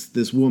release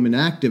this woman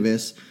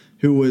activist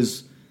who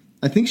was,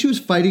 I think she was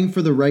fighting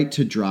for the right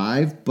to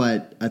drive,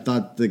 but I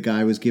thought the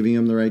guy was giving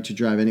him the right to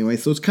drive anyway.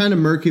 So it's kind of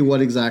murky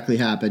what exactly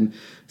happened.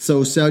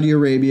 So Saudi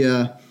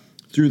Arabia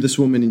threw this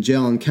woman in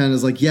jail, and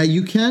Canada's like, yeah,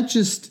 you can't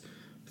just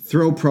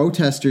throw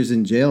protesters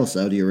in jail,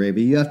 Saudi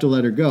Arabia. You have to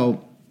let her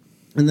go.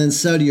 And then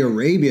Saudi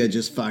Arabia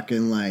just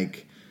fucking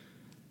like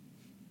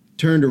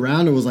turned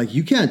around and was like,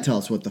 you can't tell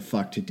us what the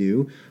fuck to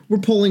do. We're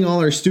pulling all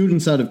our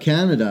students out of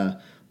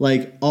Canada.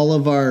 Like, all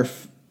of our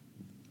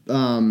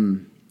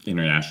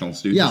international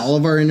students. Yeah, all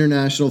of our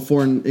international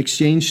foreign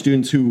exchange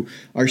students who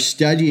are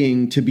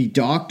studying to be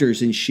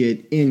doctors and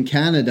shit in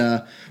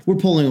Canada, we're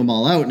pulling them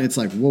all out. And it's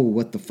like, whoa,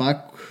 what the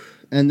fuck?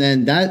 And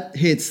then that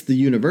hits the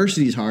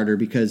universities harder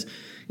because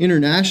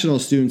international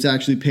students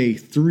actually pay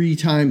 3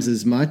 times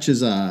as much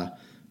as a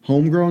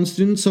homegrown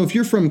student. So if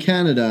you're from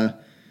Canada,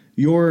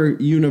 your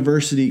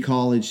university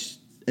college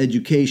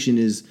education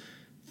is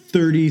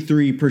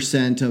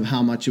 33% of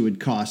how much it would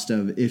cost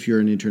if you're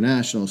an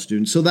international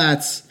student. So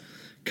that's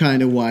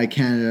kind of why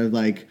Canada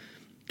like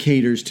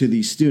caters to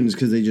these students,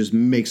 because they just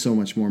make so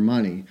much more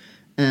money.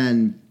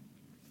 And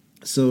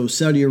so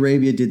Saudi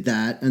Arabia did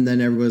that, and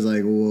then everybody's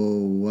like, whoa,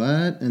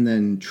 what? And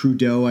then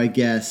Trudeau, I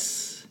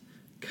guess,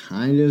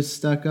 kind of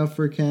stuck up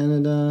for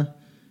Canada.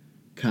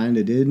 Kind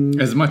of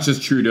didn't. As much as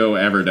Trudeau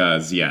ever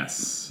does,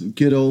 yes.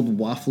 Good old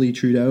waffly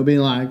Trudeau being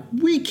like,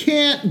 we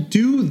can't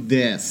do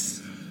this.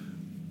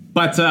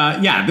 But,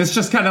 this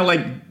just kind of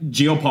like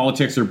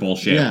geopolitics are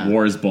bullshit. Yeah.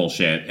 War is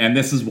bullshit. And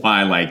this is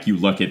why, like, you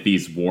look at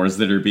these wars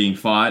that are being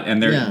fought,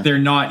 and they're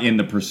not in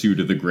the pursuit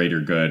of the greater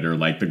good or,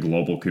 like, the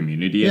global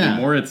community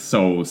anymore. It's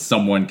so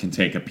someone can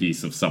take a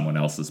piece of someone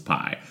else's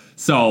pie.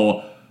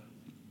 So,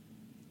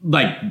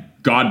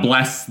 like, God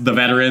bless the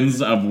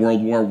veterans of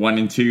World War I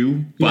and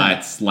II,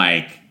 but,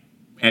 like,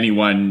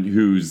 anyone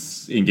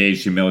who's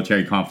engaged in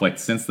military conflict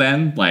since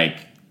then, like,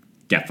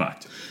 get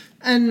fucked.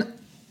 And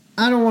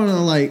I don't want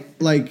to,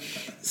 like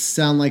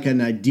sound like an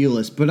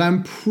idealist, but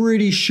I'm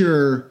pretty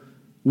sure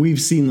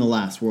we've seen the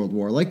last World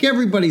War. Like,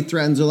 everybody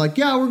threatens, they're like,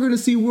 yeah, we're going to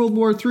see World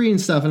War III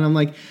and stuff. And I'm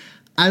like,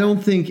 I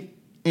don't think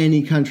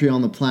any country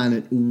on the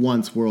planet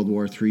wants World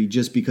War III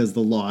just because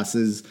the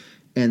losses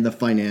and the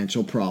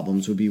financial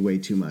problems would be way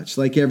too much.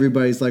 Like,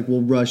 everybody's like,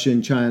 well, Russia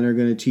and China are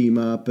going to team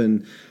up.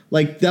 And,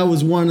 like, that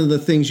was one of the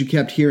things you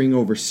kept hearing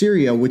over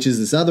Syria, which is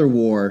this other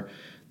war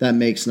that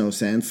makes no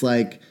sense.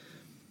 Like,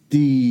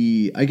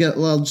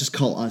 I'll just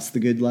call us the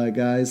good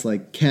guys.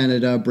 Like,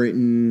 Canada,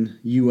 Britain,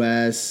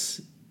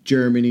 US,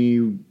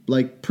 Germany,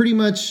 like, pretty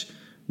much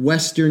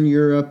Western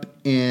Europe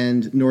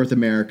and North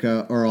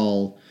America are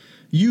all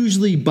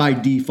usually by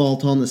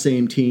default on the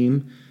same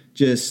team,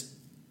 just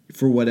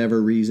for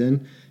whatever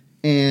reason.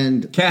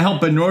 And can't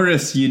help but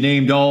notice you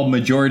named all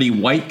majority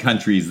white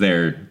countries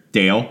there,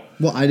 Dale.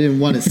 Well, I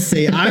didn't want to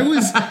say. I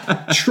was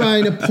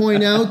trying to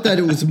point out that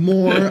it was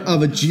more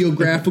of a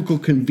geographical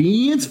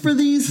convenience for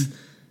these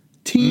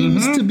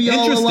teams to be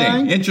all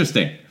aligned.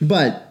 Interesting.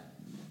 But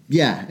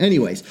yeah,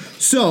 anyways.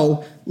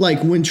 So,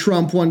 like, when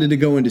Trump wanted to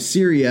go into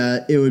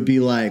Syria, it would be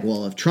like,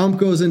 well, if Trump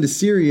goes into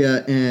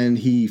Syria and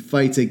he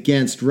fights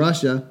against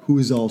Russia, who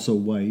is also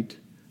white,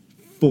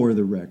 for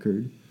the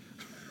record.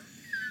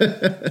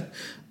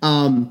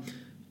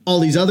 all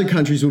these other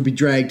countries would be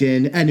dragged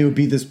in, and it would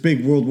be this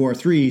big World War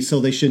III, so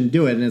they shouldn't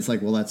do it. And it's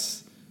like, well,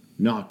 that's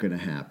not going to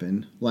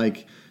happen.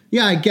 Like,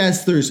 yeah, I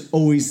guess there's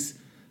always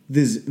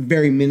this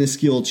very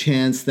minuscule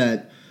chance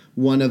that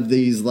one of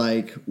these,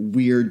 like,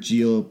 weird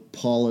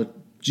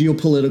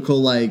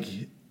geopolitical, like,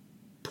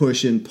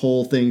 push and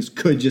pull things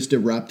could just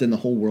erupt and the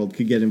whole world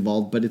could get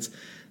involved, but it's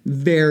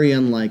very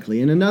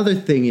unlikely. And another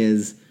thing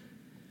is,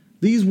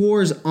 these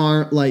wars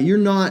aren't, like, you're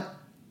not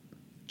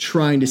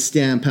trying to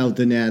stamp out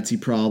the Nazi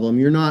problem.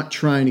 You're not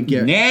trying to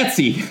get...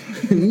 Nazi!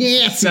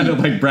 Nazi! Sounded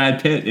like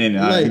Brad Pitt in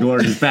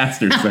Glorious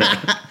Bastards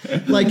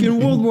there. Like, in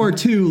World War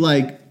II,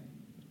 like,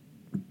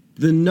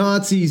 the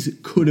Nazis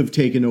could have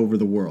taken over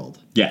the world.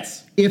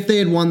 Yes. If they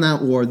had won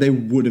that war, they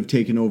would have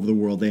taken over the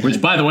world.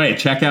 Which, by the way,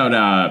 check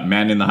out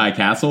Man in the High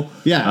Castle.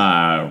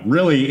 Yeah.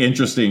 Really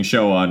interesting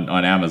show on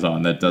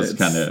Amazon that does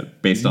kind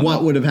of based on...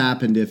 What would have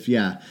happened if,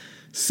 yeah.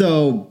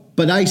 So,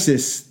 but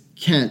ISIS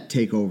can't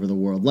take over the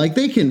world. Like,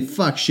 they can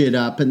fuck shit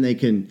up and they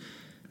can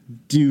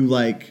do,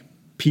 like,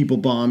 people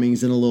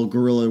bombings and a little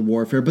guerrilla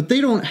warfare, but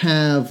they don't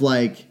have,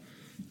 like,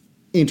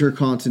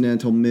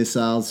 intercontinental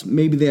missiles.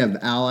 Maybe they have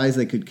allies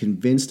they could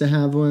convince to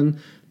have one.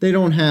 They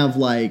don't have,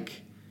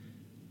 like,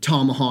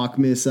 Tomahawk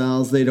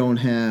missiles. They don't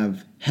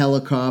have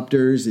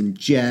helicopters and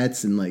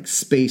jets and, like,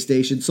 space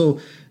stations. So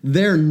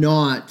they're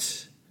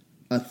not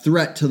a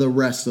threat to the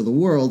rest of the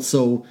world.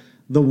 So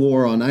the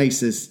war on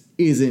ISIS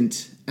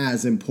isn't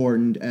as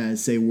important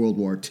as, say, World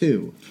War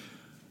II.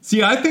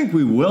 See, I think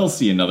we will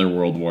see another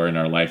world war in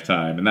our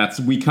lifetime.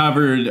 And we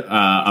covered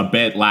a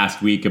bit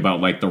last week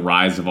about, like, the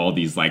rise of all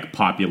these, like,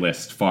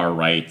 populist far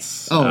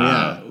rights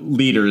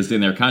leaders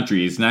in their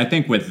countries. And I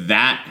think with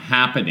that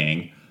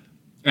happening,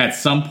 at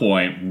some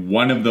point,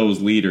 one of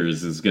those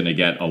leaders is going to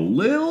get a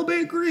little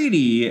bit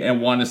greedy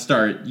and want to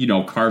start,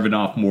 carving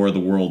off more of the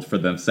world for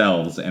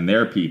themselves and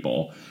their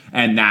people.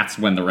 And that's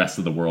when the rest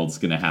of the world's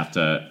going to have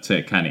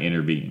to kind of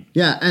intervene.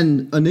 Yeah,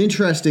 and an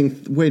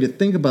interesting way to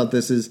think about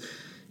this is,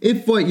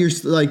 if what you're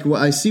like,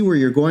 I see where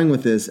you're going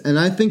with this, and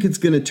I think it's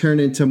going to turn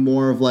into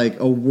more of like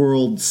a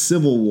world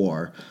civil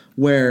war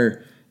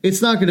where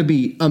it's not going to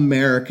be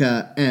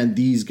America and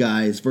these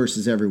guys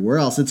versus everywhere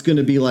else. It's going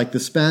to be like the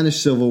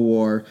Spanish Civil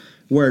War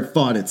where it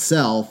fought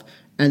itself,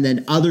 and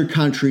then other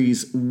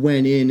countries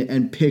went in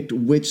and picked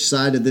which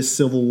side of this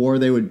civil war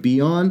they would be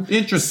on.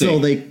 Interesting. So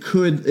like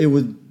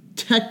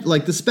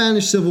the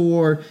Spanish Civil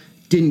War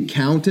didn't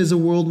count as a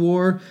world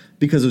war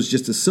because it was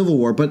just a civil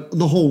war, but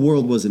the whole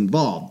world was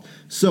involved.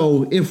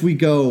 So if we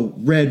go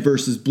red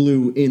versus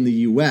blue in the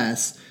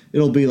U.S.,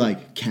 it'll be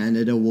like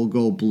Canada will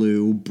go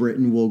blue,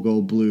 Britain will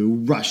go blue,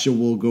 Russia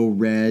will go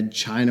red,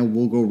 China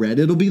will go red.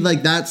 It'll be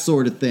like that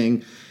sort of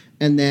thing.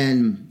 And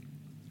then,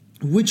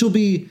 which will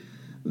be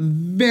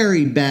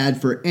very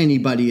bad for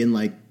anybody in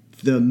like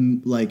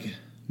the like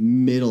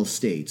middle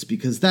states,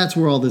 because that's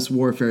where all this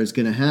warfare is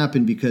going to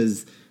happen,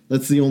 because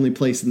that's the only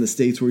place in the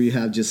States where you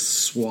have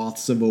just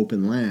swaths of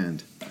open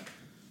land.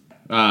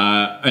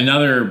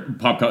 Another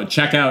pop culture.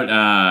 Check out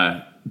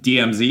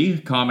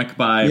DMZ, comic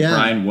by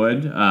Brian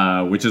Wood,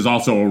 which is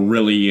also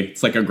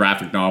it's like a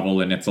graphic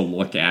novel, and it's a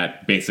look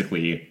at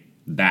basically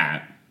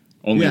that.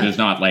 Only there's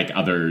not like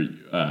other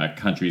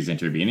countries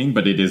intervening,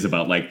 but it is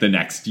about like the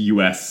next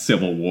U.S.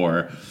 Civil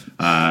War.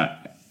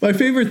 My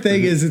favorite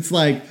thing is it's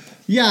like,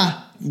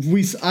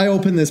 I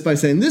open this by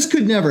saying this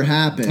could never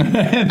happen.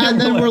 And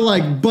then we're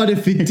like, but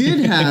if it did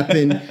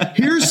happen,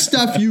 here's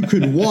stuff you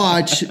could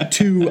watch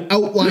to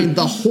outline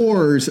the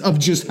horrors of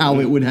just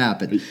how it would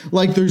happen.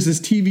 Like there's this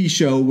TV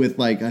show with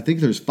like, I think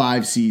there's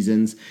 5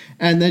 seasons,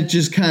 and that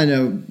just kind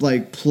of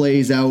like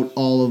plays out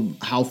all of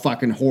how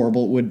fucking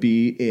horrible it would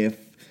be if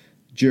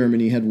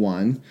Germany had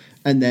won.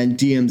 And then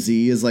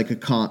DMZ is like a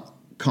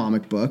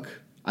comic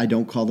book. I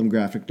don't call them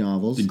graphic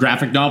novels. The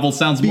graphic novel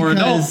sounds more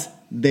adult.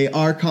 They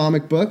are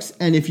comic books,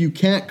 and if you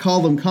can't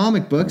call them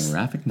comic books,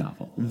 graphic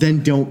novel,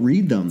 then don't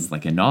read them. It's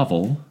like a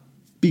novel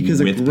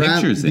because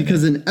pictures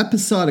because an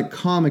episodic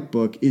comic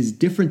book is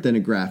different than a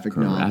graphic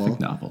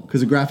novel.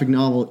 Because a graphic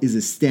novel is a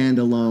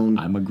standalone.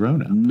 I'm a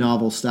grown-up.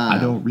 Novel style. I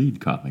don't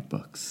read comic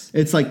books.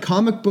 It's like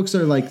comic books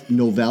are like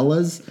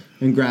novellas,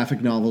 and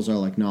graphic novels are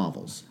like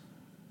novels.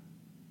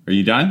 Are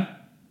you done?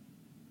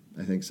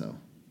 I think so.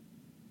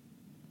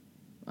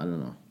 I don't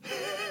know.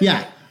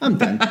 Yeah, I'm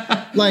done.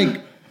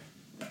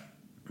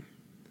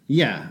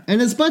 Yeah,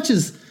 and as much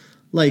as,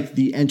 like,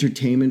 the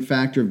entertainment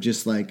factor of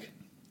just, like,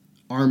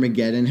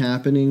 Armageddon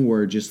happening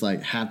where just,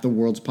 like, half the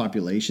world's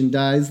population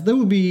dies, that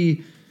would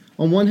be,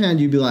 on one hand,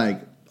 you'd be like,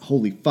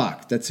 holy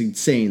fuck, that's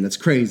insane, that's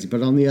crazy.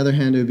 But on the other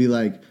hand, it would be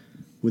like,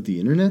 would the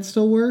internet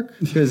still work?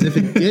 Because if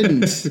it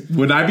didn't...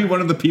 Would I be one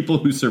of the people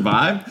who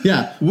survived?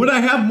 Yeah. Would I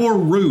have more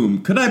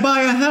room? Could I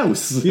buy a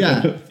house?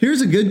 Yeah.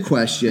 Here's a good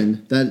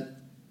question that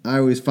I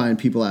always find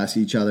people ask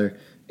each other.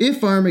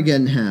 If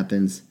Armageddon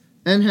happens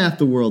and half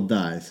the world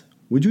dies,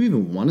 would you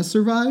even want to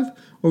survive?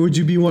 Or would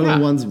you be one of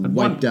the ones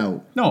wiped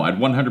out? No, I'd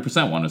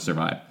 100% want to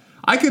survive.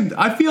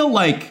 I feel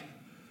like...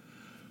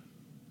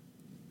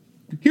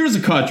 Here's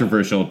a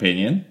controversial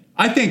opinion.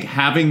 I think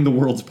having the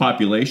world's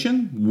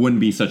population wouldn't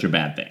be such a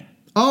bad thing.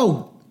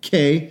 Oh,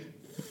 okay.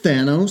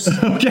 Thanos.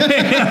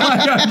 Okay,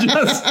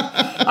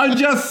 I'm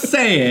just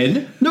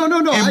saying. No.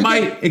 It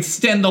might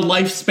extend the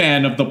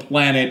lifespan of the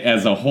planet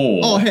as a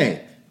whole. Oh,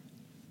 hey.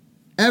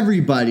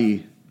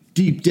 Everybody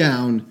deep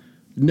down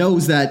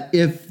knows that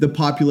if the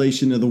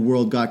population of the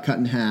world got cut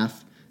in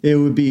half, it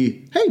would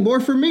be, hey, more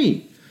for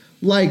me.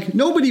 Like,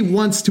 nobody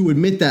wants to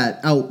admit that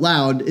out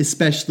loud,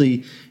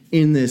 especially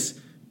in this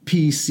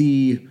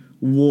PC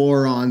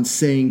war on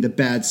saying the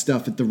bad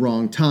stuff at the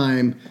wrong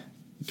time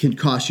can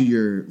cost you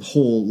your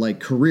whole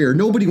career.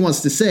 Nobody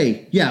wants to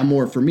say, yeah,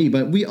 more for me,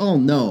 but we all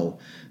know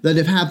that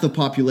if half the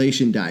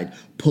population died,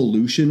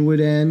 pollution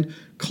would end,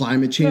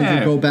 climate change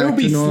would go back to normal. It would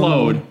be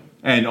slowed,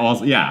 and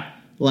also,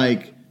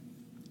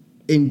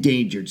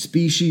 endangered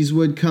species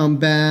would come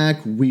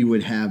back, we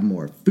would have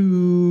more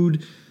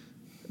food.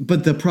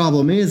 But the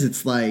problem is,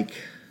 it's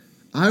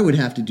I would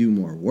have to do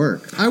more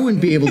work. I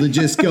wouldn't be able to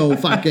just go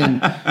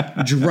fucking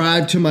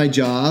drive to my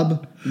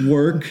job,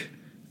 work,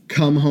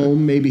 come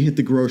home, maybe hit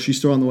the grocery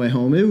store on the way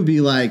home. It would be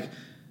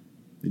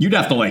you'd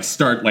have to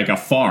start a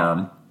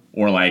farm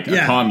or a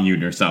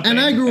commune or something.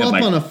 And I grew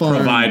up on a farm.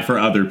 Provide for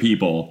other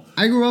people.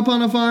 I grew up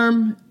on a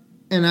farm,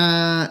 and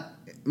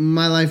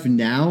my life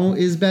now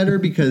is better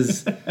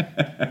because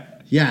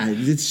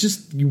it's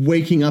just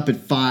waking up at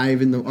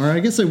 5 or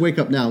I guess I wake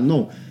up now.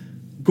 No,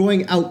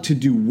 going out to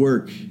do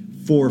work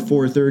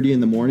 4:30 in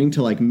the morning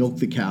to milk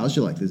the cows.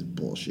 You're this is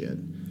bullshit.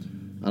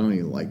 I don't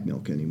even like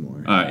milk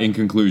anymore. In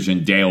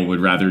conclusion, Dale would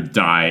rather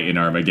die in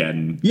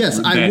Armageddon. Yes,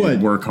 I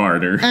would work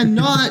harder, and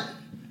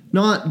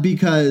not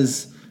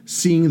because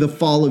seeing the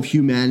fall of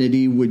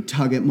humanity would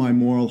tug at my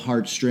moral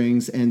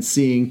heartstrings, and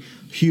seeing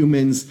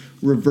humans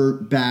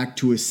revert back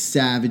to a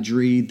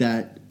savagery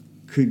that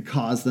could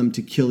cause them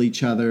to kill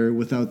each other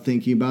without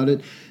thinking about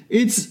it.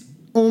 It's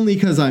only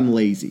because I'm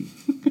lazy.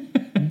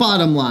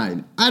 Bottom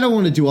line, I don't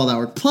want to do all that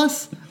work.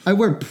 Plus, I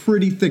wear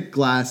pretty thick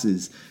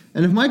glasses,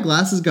 and if my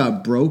glasses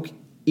got broke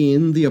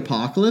in the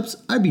apocalypse,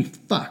 I'd be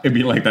fucked. It'd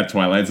be like that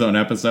Twilight Zone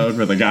episode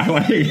where the guy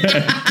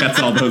gets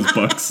all those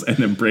books and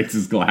then breaks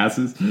his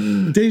glasses.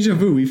 Deja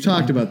vu. We've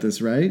talked about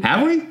this, right?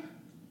 Have we?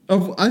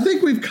 I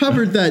think we've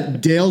covered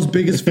that Dale's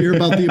biggest fear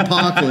about the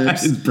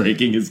apocalypse is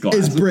breaking his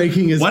glasses.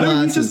 Why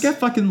don't you just get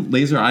fucking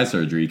laser eye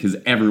surgery? Because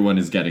everyone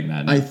is getting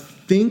that now. I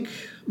think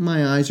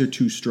my eyes are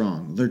too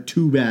strong. They're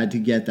too bad to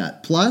get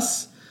that.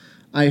 Plus,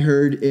 I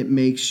heard it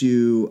makes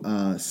you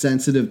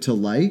sensitive to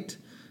light,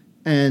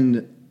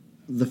 and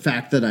the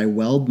fact that I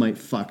weld might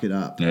fuck it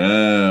up.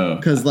 Oh,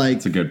 because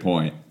that's a good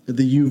point.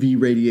 The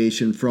UV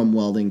radiation from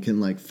welding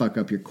can fuck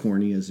up your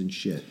corneas and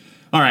shit.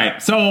 All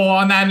right, so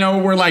on that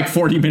note, we're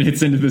 40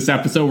 minutes into this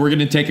episode. We're going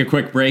to take a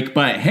quick break,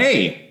 but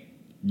hey,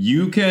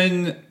 you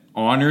can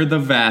honor the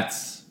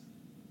vets,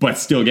 but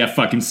still get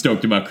fucking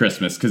stoked about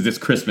Christmas, because it's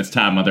Christmas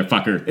time,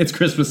 motherfucker. It's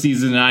Christmas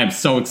season, and I'm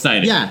so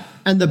excited. Yeah,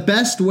 and the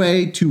best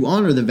way to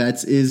honor the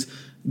vets is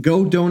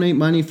go donate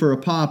money for a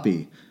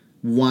poppy.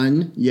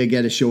 One, you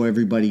got to show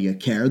everybody you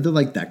care. They're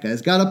that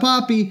guy's got a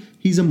poppy.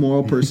 He's a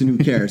moral person who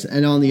cares.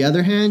 And on the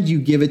other hand, you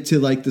give it to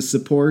the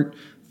support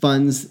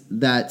funds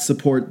that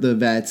support the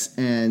vets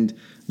and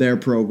their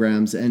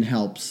programs and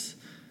helps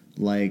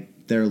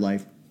their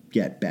life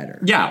get better.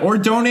 Yeah, or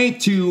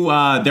donate to,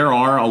 there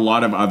are a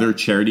lot of other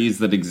charities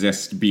that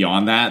exist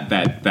beyond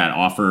that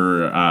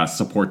offer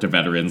support to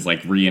veterans,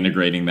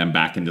 reintegrating them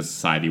back into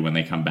society when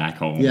they come back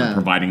home, or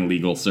providing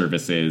legal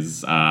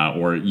services,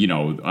 or,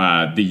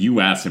 the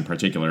U.S. in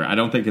particular. I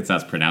don't think it's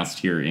as pronounced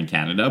here in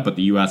Canada, but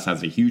the U.S.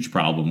 has a huge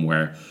problem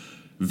where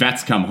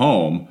vets come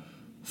home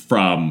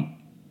from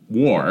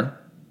war,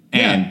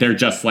 and they're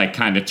just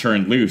kind of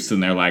turned loose,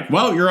 and they're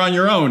well, you're on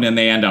your own, and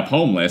they end up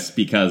homeless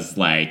because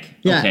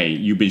okay,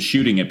 you've been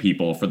shooting at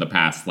people for the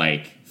past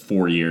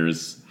 4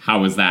 years.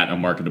 How is that a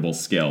marketable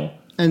skill?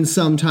 And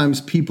sometimes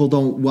people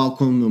don't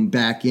welcome them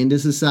back into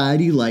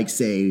society,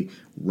 say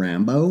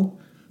Rambo.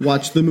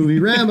 Watch the movie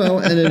Rambo,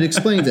 and it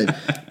explains it.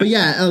 But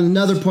yeah,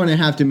 another point I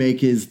have to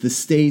make is the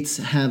states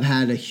have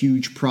had a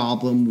huge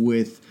problem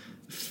with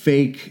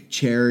fake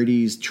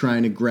charities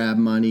trying to grab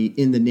money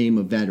in the name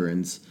of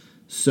veterans.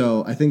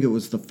 So I think it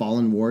was the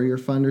Fallen Warrior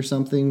Fund or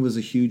something was a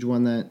huge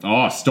one that...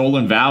 Oh,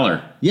 Stolen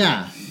Valor.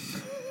 Yeah.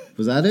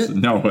 Was that it?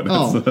 No,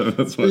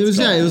 that's what it was.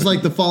 Called. Yeah, it was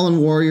the Fallen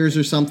Warriors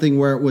or something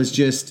where it was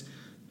just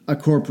a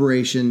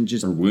corporation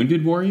just... Or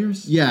Wounded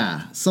Warriors?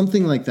 Yeah,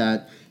 something like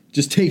that.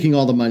 Just taking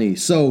all the money.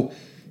 So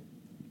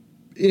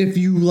if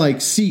you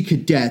see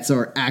cadets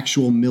or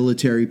actual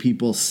military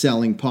people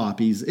selling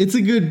poppies, it's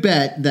a good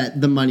bet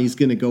that the money's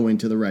going to go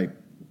into the right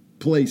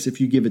place if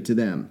you give it to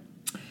them.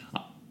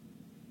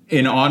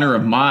 In honor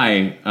of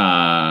my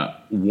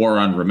War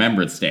on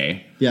Remembrance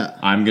Day,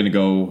 I'm going to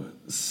go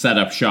set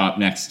up shop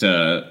next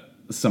to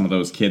some of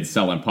those kids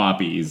selling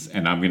poppies,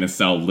 and I'm going to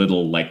sell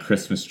little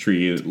Christmas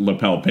tree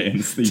lapel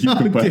pins that you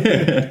can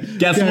put.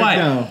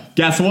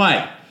 Guess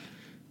what?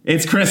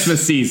 It's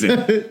Christmas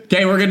season.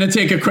 Okay, we're going to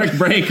take a quick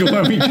break, and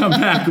when we come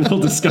back, we'll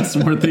discuss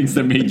more things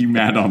that made you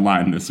mad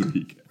online this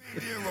week.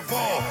 Come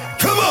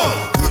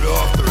on! Good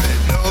off the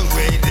red-nosed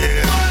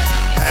reindeer.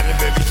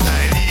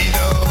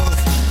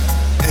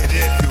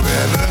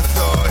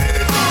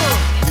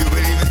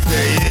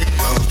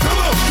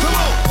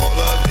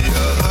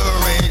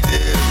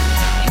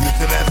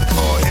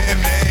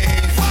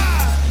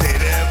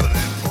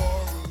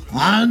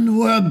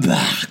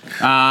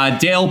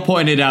 Dale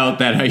pointed out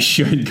that I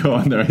should go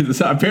on there.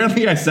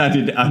 Apparently, I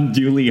sounded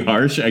unduly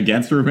harsh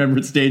against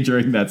Remembrance Day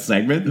during that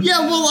segment. Yeah,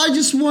 well, I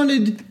just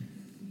wanted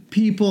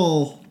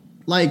people,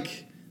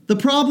 like, the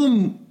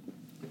problem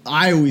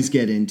I always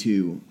get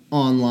into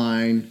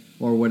online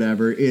or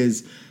whatever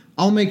is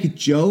I'll make a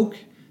joke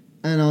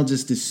and I'll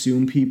just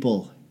assume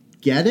people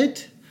get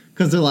it.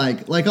 Because they're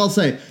like I'll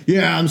say,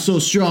 yeah, I'm so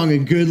strong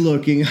and good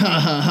looking, ha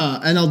ha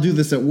ha. And I'll do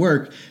this at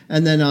work.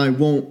 And then I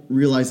won't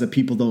realize that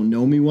people don't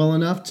know me well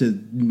enough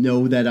to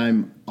know that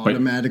I'm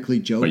automatically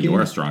joking. But you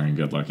are strong and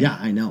good looking. Yeah,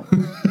 I know.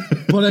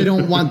 But I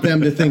don't want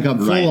them to think I'm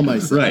full of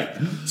myself. Right.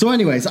 So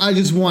anyways, I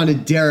just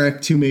wanted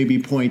Derek to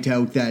maybe point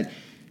out that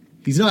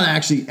he's not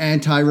actually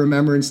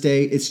anti-Remembrance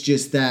Day. It's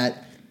just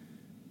that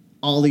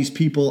all these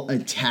people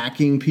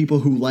attacking people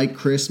who like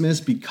Christmas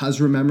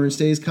because Remembrance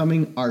Day is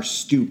coming are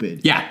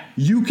stupid. Yeah.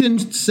 You can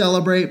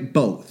celebrate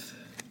both.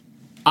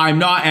 I'm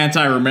not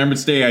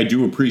anti-Remembrance Day. I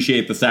do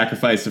appreciate the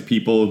sacrifice of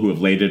people who have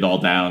laid it all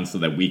down so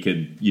that we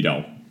could,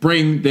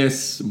 bring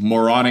this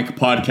moronic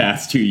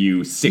podcast to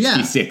you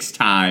 66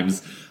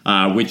 times,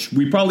 which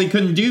we probably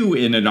couldn't do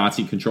in a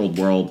Nazi-controlled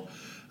world.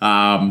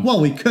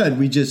 Well, we could.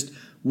 We just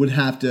would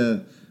have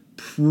to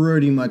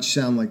pretty much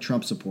sound like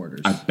Trump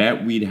supporters. I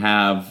bet we'd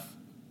have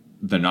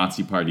the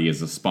Nazi Party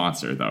as a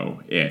sponsor,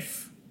 though,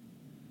 if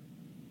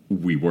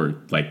we were,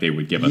 they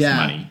would give us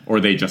money. Or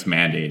they just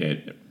mandate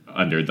it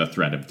under the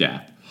threat of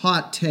death.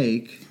 Hot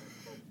take.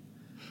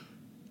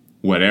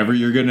 Whatever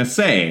you're going to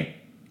say,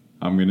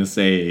 I'm going to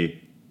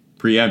say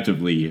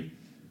preemptively,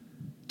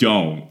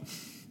 don't.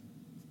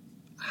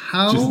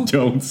 How just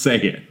don't say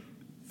it.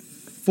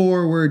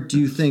 Forward do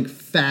you think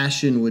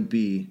fashion would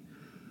be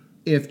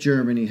if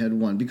Germany had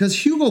won?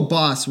 Because Hugo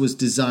Boss was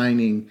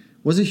designing...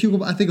 Was it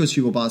Hugo? I think it was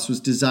Hugo Boss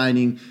was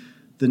designing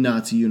the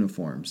Nazi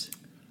uniforms.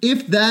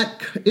 If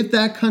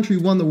that country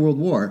won the World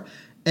War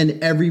and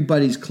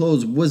everybody's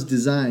clothes was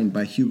designed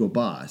by Hugo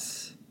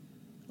Boss,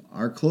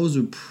 our clothes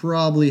would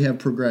probably have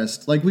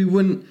progressed. We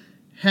wouldn't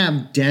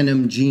have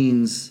denim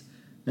jeans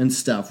and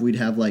stuff. We'd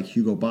have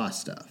Hugo Boss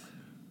stuff.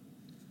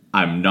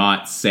 I'm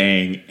not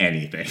saying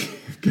anything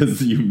because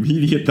the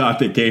immediate thought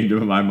that came to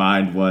my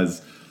mind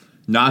was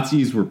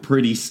Nazis were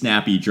pretty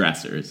snappy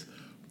dressers,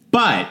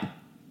 but.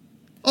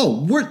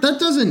 Oh, that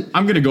doesn't...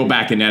 I'm going to go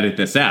back and edit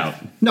this out.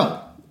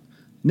 No.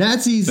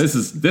 Nazis... This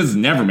is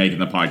never making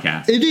the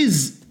podcast. It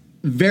is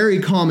very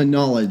common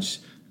knowledge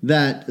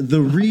that the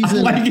reason...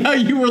 I like how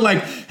you were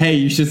like, hey,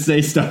 you should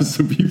say stuff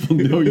so people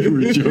know you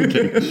were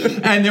joking.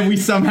 And then we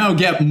somehow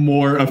get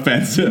more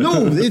offensive.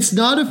 No, it's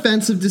not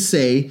offensive to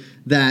say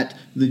that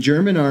the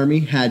German army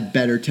had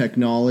better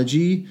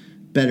technology,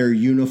 better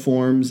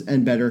uniforms,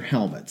 and better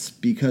helmets,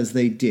 because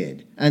they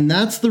did. And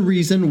that's the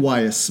reason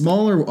why a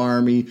smaller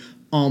army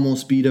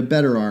almost beat a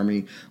better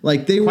army.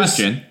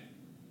 Question.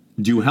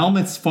 Do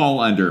helmets fall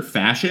under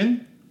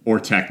fashion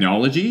or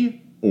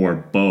technology or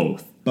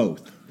both?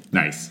 Both.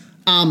 Nice.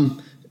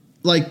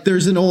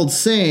 There's an old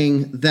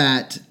saying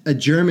that a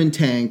German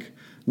tank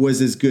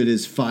was as good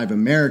as 5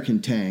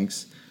 American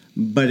tanks,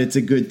 but it's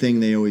a good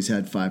thing they always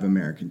had 5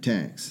 American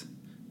tanks.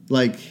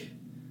 God,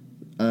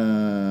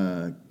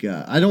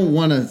 I don't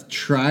want to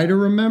try to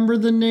remember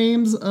the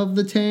names of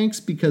the tanks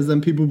because then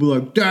people will be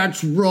like,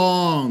 that's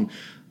wrong.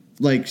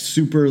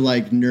 Super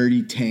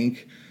nerdy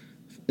tank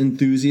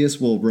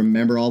enthusiasts will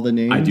remember all the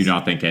names. I do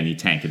not think any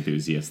tank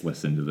enthusiasts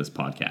listen to this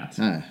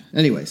podcast.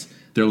 Anyways.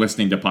 They're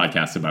listening to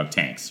podcasts about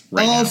tanks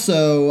right now.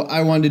 Also,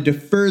 I wanted to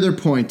further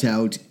point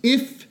out,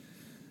 if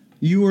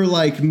you were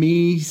like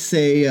me,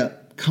 say, a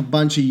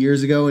bunch of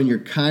years ago, and you're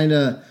kind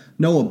of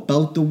know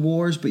about the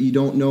wars, but you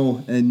don't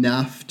know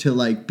enough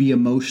to, be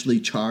emotionally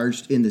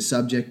charged in the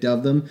subject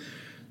of them,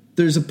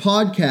 there's a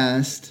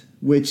podcast...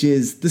 which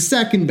is the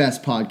second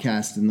best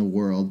podcast in the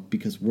world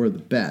because we're the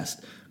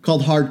best,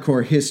 called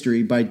Hardcore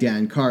History by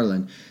Dan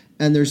Carlin.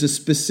 And there's a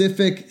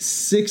specific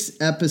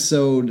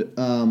 6-episode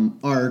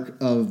arc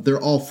of,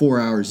 they're all 4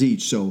 hours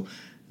each, so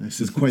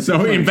this is quite...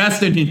 So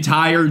invest an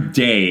entire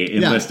day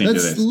in listening to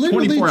this.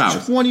 Literally 24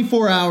 hours.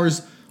 24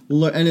 hours,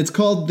 and it's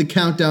called The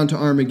Countdown to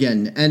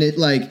Armageddon. And it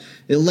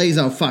lays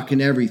out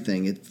fucking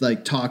everything.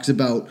 It talks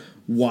about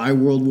why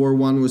World War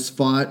I was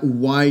fought,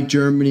 why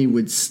Germany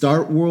would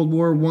start World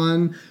War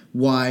I,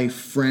 why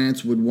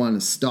France would want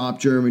to stop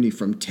Germany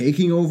from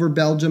taking over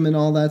Belgium and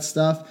all that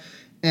stuff.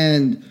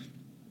 And,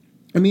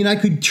 I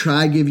could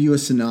try give you a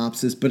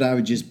synopsis, but I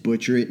would just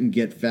butcher it and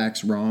get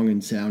facts wrong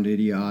and sound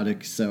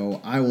idiotic.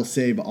 So I will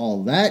save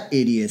all that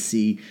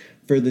idiocy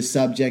for the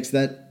subjects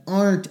that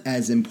aren't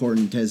as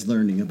important as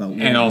learning about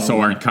and also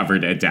aren't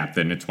covered at depth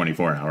in a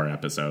 24-hour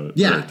episode.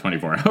 Yeah. Or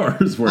 24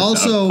 hours worth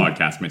of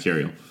podcast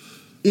material.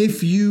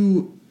 If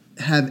you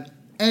have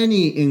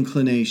any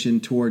inclination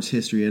towards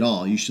history at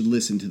all, you should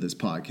listen to this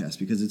podcast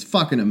because it's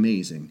fucking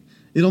amazing.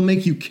 It'll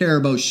make you care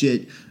about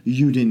shit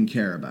you didn't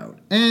care about.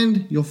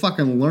 And you'll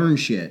fucking learn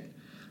shit.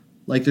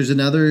 There's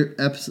another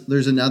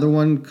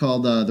one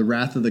called The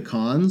Wrath of the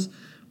Khans,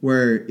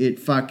 where it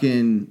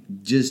fucking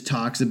just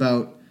talks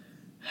about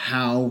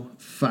how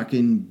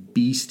fucking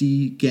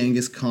beastie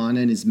Genghis Khan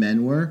and his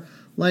men were.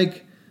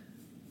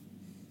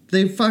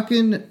 they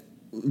fucking,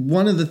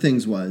 one of the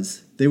things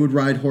was they would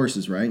ride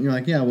horses, right? And you're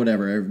like, yeah,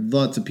 whatever.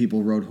 Lots of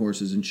people rode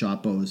horses and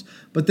shot bows.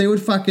 But they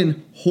would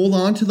fucking hold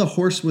on to the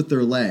horse with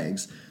their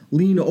legs,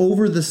 lean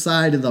over the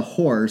side of the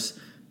horse,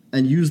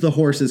 and use the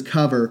horse as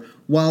cover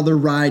while they're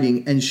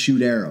riding and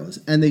shoot arrows.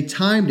 And they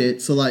timed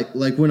it so like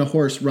when a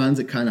horse runs,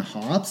 it kind of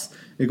hops.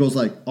 It goes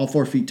like all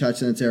 4 feet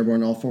touch and it's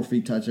airborne, all 4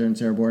 feet touch and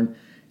it's airborne.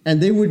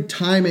 And they would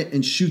time it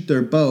and shoot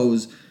their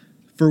bows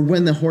for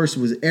when the horse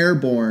was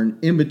airborne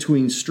in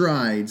between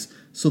strides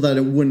so that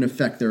it wouldn't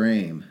affect their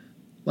aim.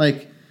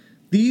 Like,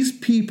 these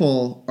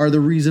people are the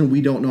reason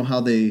we don't know how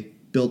they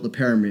built the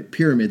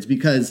pyramids,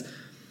 because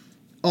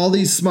all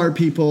these smart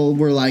people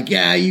were like,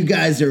 yeah, you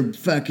guys are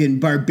fucking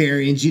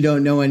barbarians, you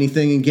don't know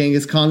anything. And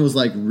Genghis Khan was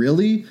like,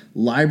 really?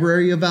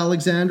 Library of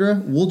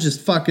Alexandria? We'll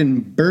just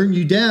fucking burn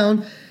you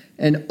down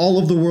and all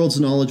of the world's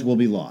knowledge will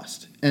be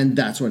lost. And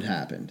that's what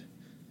happened.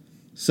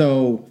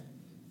 So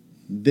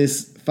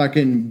this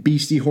fucking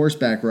beastie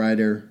horseback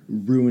rider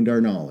ruined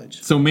our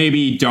knowledge. So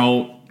maybe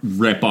don't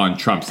rip on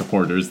Trump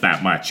supporters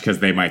that much, because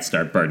they might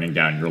start burning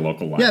down your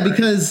local library. Yeah,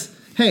 because,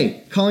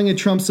 hey, calling a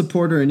Trump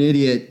supporter an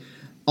idiot,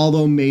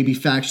 although maybe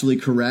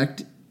factually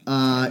correct,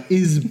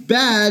 is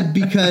bad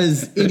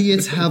because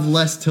idiots have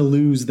less to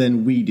lose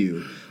than we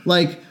do.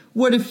 Like,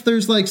 what if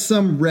there's like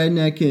some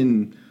redneck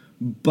in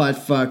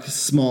buttfuck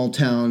small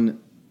town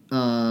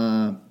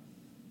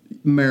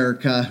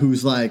America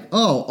who's like,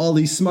 oh, all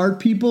these smart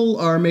people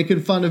are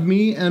making fun of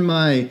me and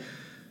my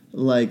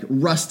like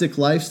rustic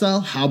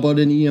lifestyle. How about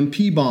an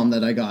EMP bomb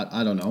that I got?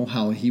 I don't know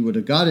how he would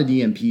have got an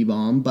EMP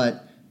bomb,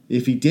 but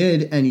if he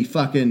did and he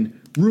fucking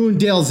ruined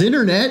Dale's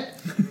internet,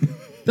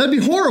 that'd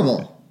be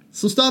horrible.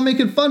 So stop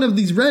making fun of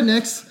these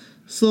rednecks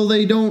so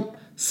they don't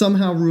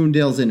somehow ruin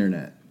Dale's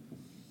internet.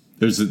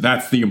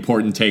 That's the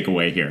important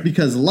takeaway here.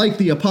 Because like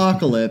the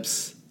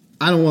apocalypse,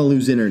 I don't want to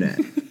lose internet.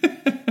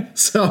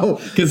 So,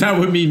 because that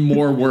would mean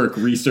more work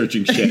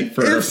researching shit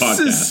for our podcast.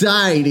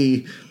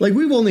 Society, like,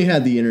 we've only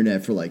had the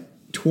internet for like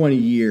 20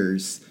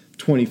 years,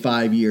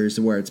 25 years,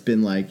 where it's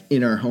been like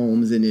in our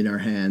homes and in our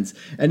hands,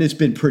 and it's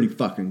been pretty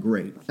fucking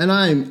great. And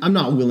I'm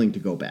not willing to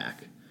go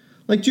back.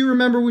 Like, do you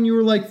remember when you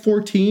were like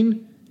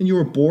 14 and you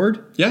were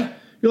bored? Yeah.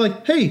 You're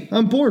like, hey,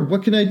 I'm bored.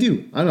 What can I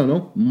do? I don't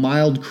know.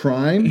 Mild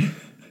crime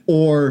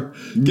or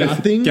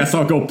nothing. Guess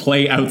I'll go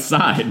play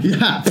outside.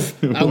 Yeah,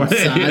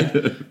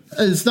 outside.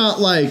 It's not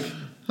like,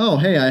 oh,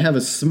 hey, I have a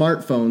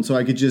smartphone so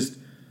I could just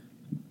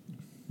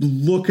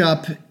look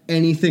up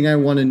anything I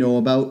want to know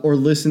about or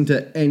listen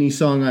to any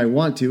song I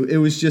want to. It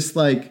was just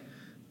like,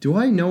 do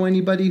I know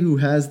anybody who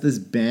has this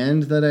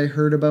band that I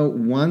heard about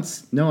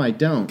once? No, I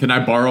don't. Can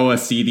I borrow a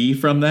CD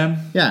from them?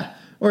 Yeah.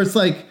 Or it's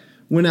like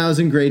when I was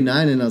in grade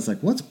 9 and I was like,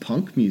 what's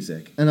punk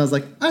music? And I was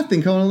like, I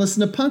think I want to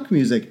listen to punk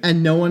music.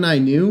 And no one I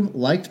knew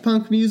liked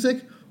punk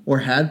music or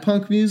had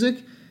punk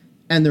music.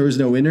 And there was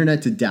no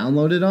internet to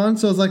download it on.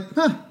 So I was like,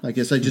 I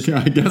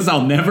guess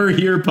I'll never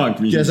hear punk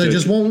music. Guess I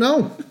just won't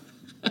know.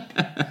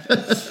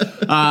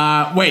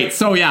 Wait,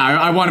 so yeah,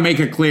 I want to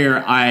make it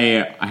clear.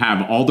 I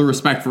have all the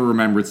respect for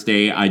Remembrance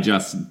Day. I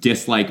just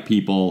dislike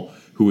people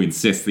who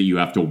insist that you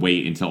have to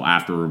wait until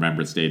after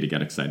Remembrance Day to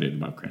get excited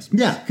about Christmas.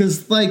 Yeah,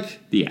 because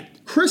like the end.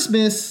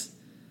 Christmas,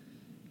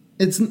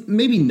 it's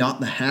maybe not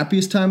the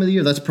happiest time of the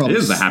year. That's probably it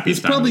is the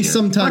happiest time of the year. It's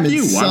probably sometime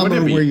in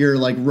summer where you're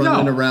like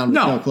running around with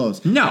no clothes.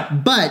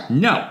 But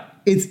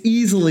it's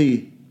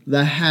easily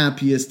the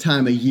happiest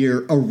time of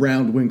year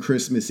around when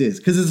Christmas is,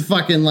 because it's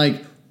fucking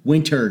like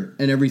winter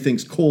and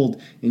everything's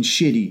cold and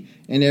shitty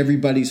and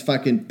everybody's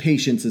fucking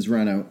patience is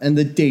run out and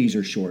the days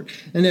are short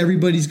and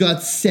everybody's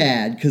got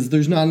sad because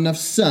there's not enough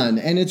sun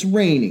and it's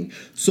raining.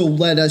 So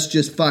let us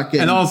just fucking...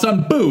 And all of a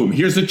sudden, boom,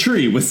 here's a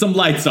tree with some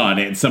lights on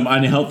it and some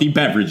unhealthy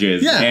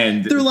beverages. Yeah,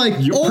 and they're like,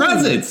 your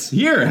presents.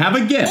 Here, have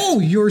a gift.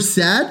 Oh, you're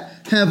sad?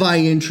 Have I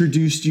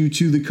introduced you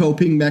to the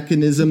coping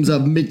mechanisms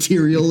of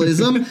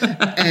materialism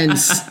and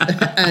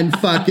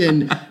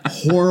fucking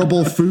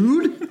horrible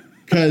food?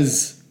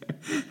 Because...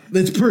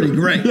 that's pretty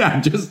great.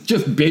 Yeah,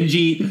 just binge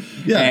eat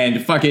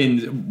and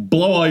fucking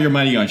blow all your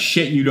money on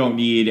shit you don't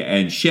need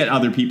and shit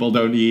other people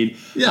don't need.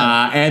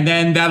 Yeah. And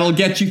then that'll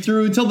get you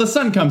through until the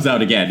sun comes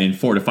out again in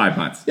 4 to 5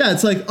 months. Yeah,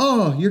 it's like,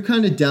 oh, you're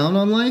kind of down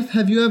on life.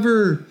 Have you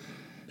ever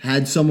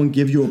had someone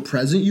give you a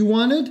present you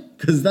wanted?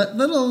 Because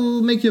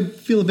that'll make you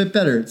feel a bit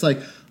better. It's like,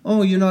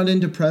 oh, you're not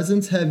into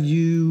presents? Have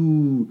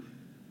you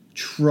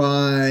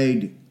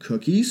tried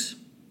cookies?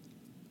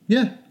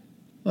 Yeah,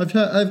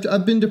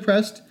 I've been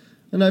depressed.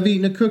 And I've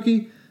eaten a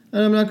cookie,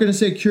 and I'm not going to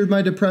say it cured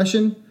my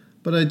depression,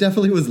 but I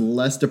definitely was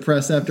less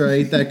depressed after I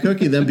ate that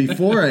cookie than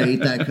before I ate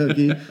that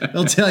cookie.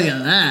 I'll tell you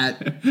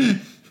that.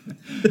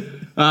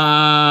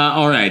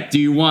 All right. Do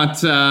you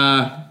want...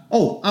 I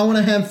want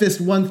to ham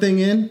fist one thing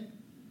in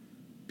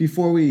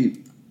before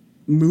we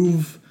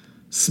move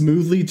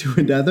smoothly to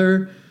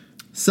another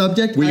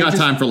subject. We got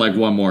time for like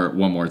one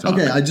more topic.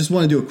 Okay, I just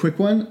want to do a quick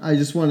one. I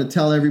just want to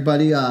tell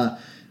everybody...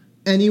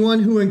 anyone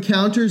who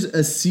encounters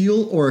a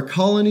seal or a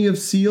colony of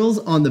seals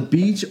on the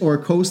beach or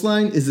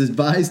coastline is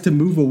advised to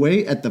move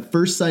away at the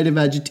first sight of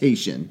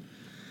agitation.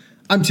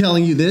 I'm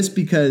telling you this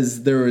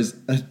because there was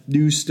a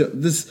new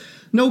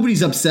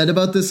nobody's upset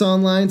about this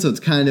online, so it's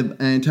kind of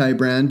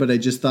anti-brand, but I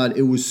just thought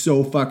it was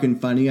so fucking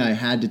funny I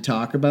had to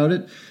talk about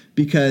it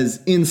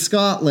because in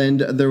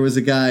Scotland there was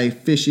a guy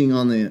fishing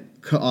on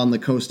the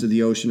coast of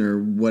the ocean or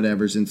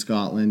whatever's in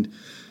Scotland.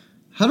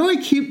 How do I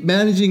keep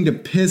managing to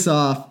piss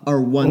off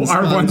our one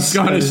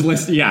Scottish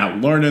list? Yeah,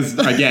 Lorna's,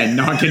 again,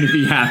 not going to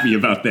be happy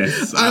about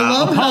this.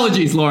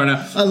 Apologies,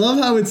 Lorna. I love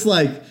how it's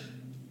like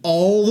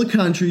all the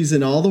countries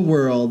in all the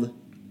world,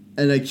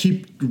 and I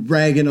keep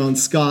ragging on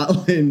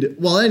Scotland.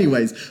 Well,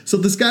 anyways, so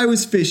this guy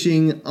was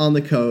fishing on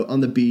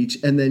the beach,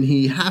 and then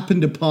he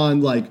happened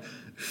upon like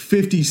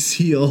 50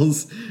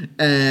 seals,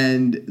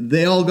 and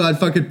they all got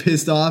fucking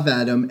pissed off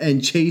at him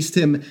and chased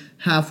him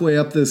halfway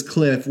up this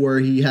cliff where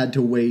he had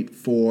to wait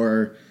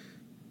for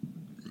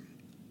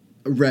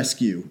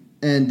rescue.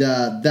 And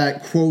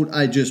that quote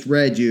I just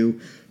read you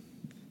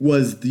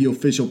was the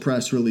official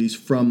press release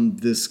from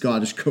the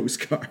Scottish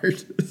Coast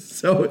Guard.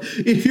 So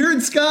if you're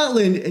in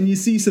Scotland and you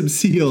see some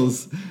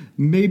seals,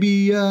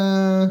 maybe give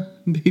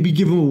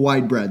them a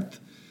wide breadth.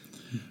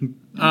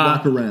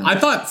 Walk around. I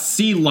thought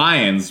sea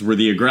lions were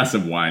the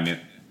aggressive one,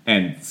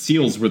 and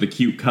seals were the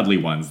cute, cuddly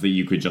ones that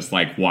you could just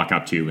like walk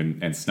up to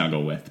and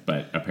snuggle with.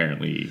 But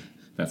apparently,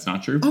 that's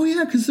not true. Oh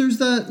yeah, because there's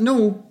that.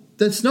 No,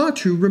 that's not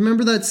true.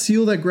 Remember that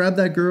seal that grabbed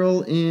that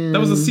girl in? That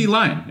was a sea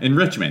lion in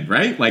Richmond,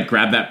 right? Like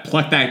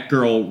pluck that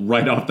girl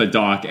right off the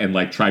dock and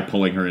like try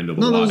pulling her into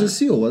the water. No, that was a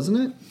seal, wasn't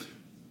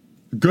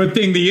it? Good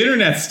thing the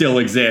internet still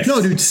exists.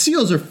 No, dude,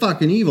 seals are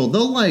fucking evil.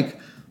 They'll like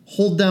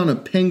hold down a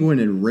penguin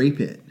and rape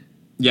it.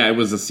 Yeah, it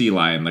was a sea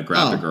lion that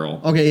grabbed the girl.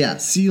 Okay, yeah.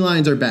 Sea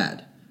lions are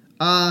bad.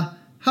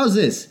 How's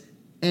this?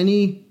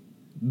 Any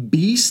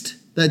beast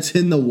that's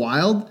in the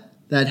wild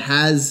that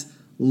has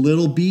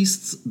little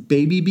beasts,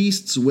 baby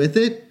beasts with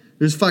it,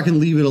 just fucking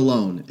leave it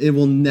alone. It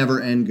will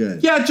never end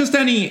good. Yeah, just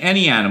any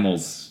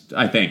animals,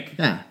 I think.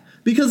 Yeah.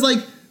 Because, like,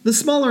 the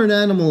smaller an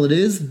animal it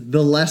is,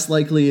 the less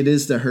likely it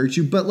is to hurt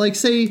you. But, like,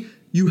 say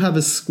you have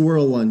a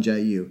squirrel lunge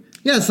at you.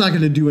 Yeah, it's not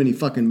going to do any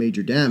fucking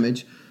major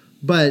damage.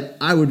 But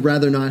I would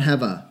rather not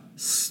have a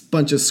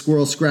bunch of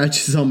squirrel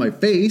scratches on my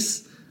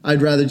face.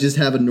 I'd rather just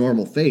have a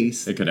normal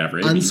face. It could have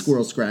rabies.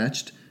 Unsquirrel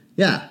scratched.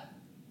 Yeah.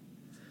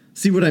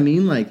 See what I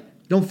mean? Like,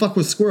 don't fuck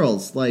with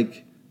squirrels.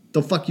 Like,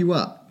 they'll fuck you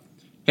up.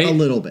 Hey, a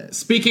little bit.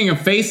 Speaking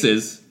of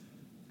faces,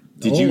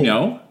 did you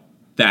know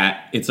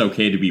that it's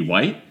okay to be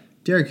white?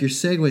 Derek, your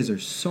segues are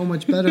so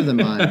much better than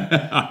mine.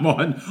 I'm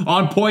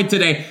on point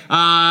today.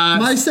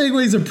 My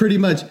segues are pretty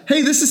much,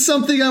 hey, this is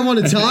something I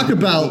want to talk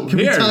about. Can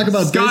we talk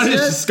about this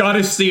yet?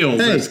 Scottish seals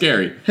are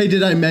scary. Hey,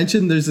 did I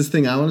mention there's this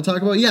thing I want to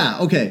talk about? Yeah,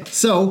 okay.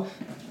 So,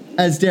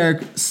 as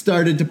Derek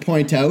started to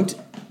point out,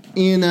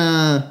 in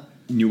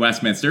New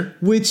Westminster,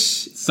 which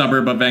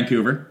suburb of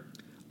Vancouver.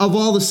 Of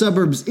all the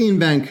suburbs in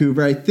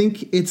Vancouver, I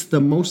think it's the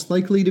most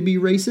likely to be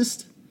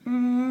racist.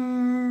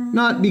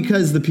 Not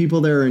because the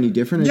people there are any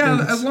different.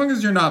 Yeah, as long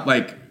as you're not,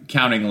 like,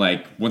 counting,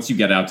 like, once you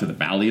get out to the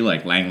valley,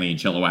 like Langley and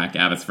Chilliwack,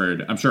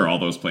 Abbotsford, I'm sure all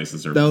those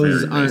places are very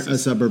racist. Those aren't a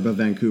suburb of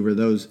Vancouver.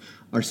 Those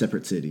are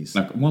separate cities.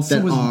 Like, well,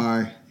 so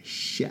are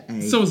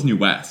shitty. So is New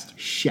West.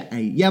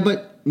 Shitty. Yeah,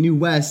 but New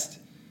West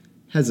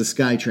has a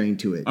SkyTrain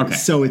to it. Okay.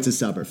 So it's a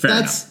suburb. Fair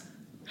That's enough.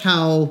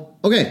 how...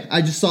 Okay,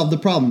 I just solved the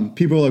problem.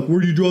 People are like,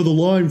 where do you draw the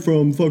line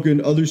from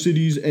fucking other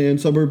cities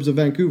and suburbs of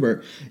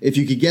Vancouver? If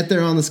you could get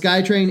there on the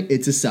SkyTrain,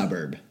 it's a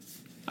suburb.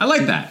 I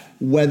like that.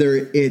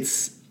 Whether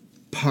it's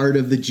part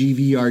of the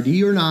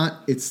GVRD or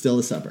not, it's still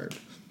a suburb.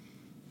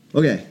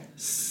 Okay.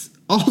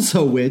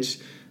 Also, which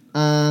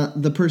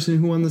the person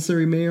who won the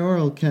Surrey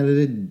mayoral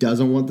candidate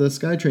doesn't want the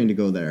SkyTrain to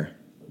go there.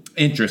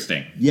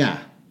 Interesting. Yeah.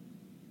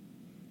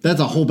 That's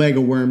a whole bag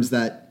of worms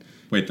that...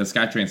 Wait, the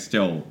SkyTrain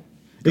still...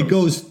 It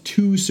goes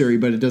to Surrey,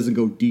 but it doesn't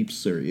go deep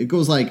Surrey. It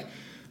goes, like,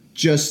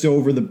 just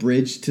over the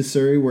bridge to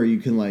Surrey where you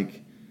can,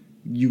 like...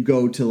 You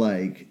go to,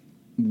 like...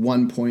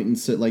 one point and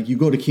so like you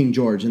go to King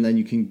George and then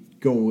you can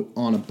go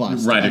on a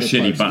bus. Ride a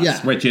shitty bus,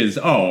 yeah. Which is,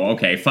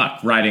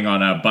 riding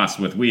on a bus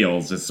with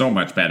wheels is so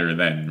much better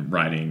than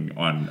riding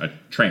on a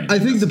train. I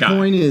think the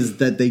point is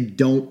that they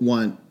don't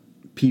want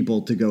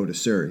people to go to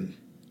Surrey,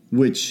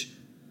 which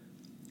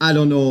I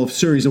don't know if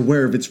Surrey's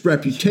aware of its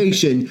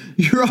reputation.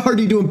 You're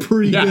already doing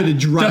pretty good at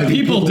driving. The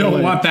people don't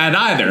away. Want that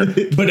either.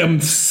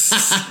 But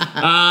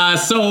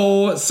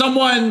so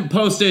someone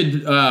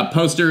posted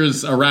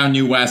posters around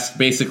New West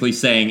basically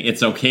saying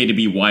it's okay to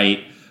be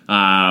white.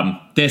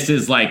 This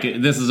is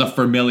a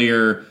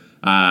familiar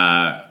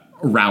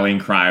rallying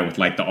cry with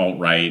like the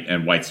alt-right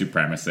and white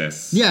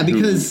supremacists. Yeah,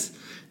 because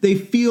they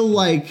feel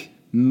like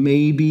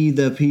maybe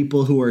the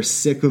people who are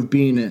sick of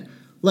being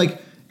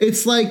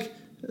it's like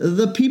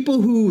the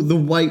people who the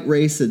white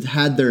race has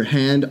had their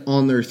hand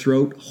on their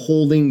throat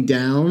holding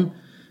down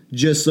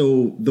just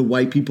so the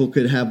white people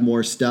could have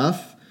more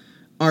stuff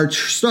are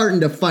starting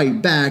to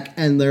fight back,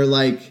 and they're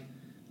like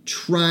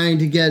trying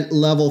to get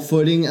level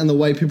footing, and the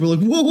white people are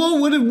like, whoa,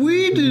 what did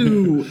we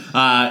do?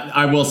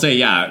 I will say,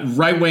 yeah,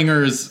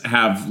 right-wingers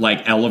have,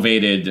 like,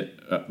 elevated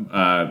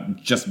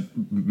just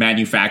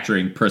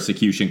manufacturing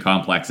persecution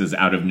complexes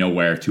out of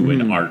nowhere to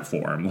an art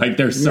form. Like,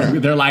 they're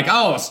like,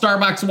 oh,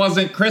 Starbucks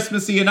wasn't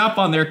Christmassy enough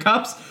on their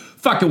cups.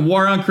 Fucking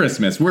war on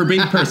Christmas. We're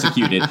being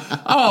persecuted.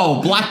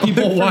 Oh, black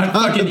people want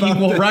fucking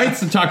equal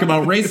rights and talk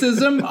about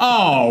racism.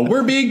 Oh,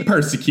 we're being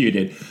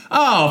persecuted.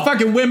 Oh,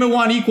 fucking women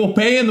want equal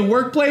pay in the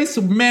workplace.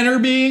 Men are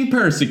being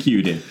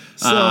persecuted.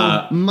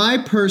 So my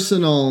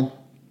personal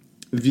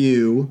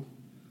view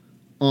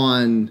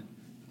on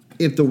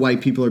if the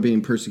white people are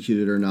being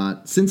persecuted or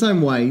not, since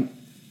I'm white,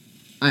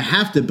 I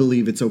have to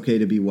believe it's okay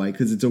to be white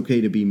because it's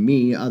okay to be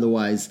me.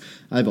 Otherwise,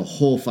 I have a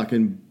whole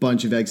fucking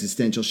bunch of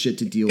existential shit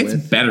to deal with.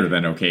 It's better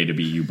than okay to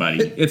be you, buddy.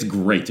 It's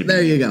great to be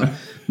There you go.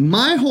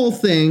 My whole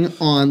thing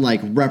on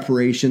like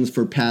reparations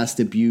for past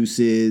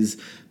abuses,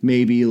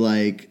 maybe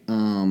like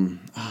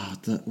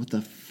what's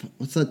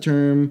that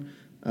term?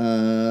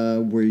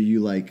 Where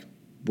you like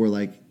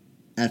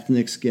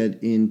ethnics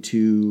get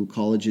into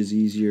colleges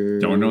easier.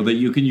 Don't know that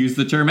you can use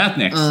the term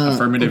ethnics.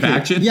 Affirmative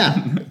action.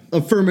 Yeah,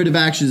 affirmative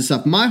action and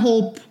stuff. My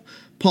whole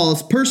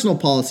personal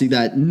policy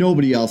that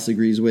nobody else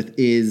agrees with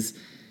is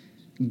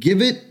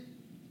give it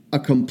a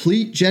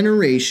complete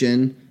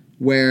generation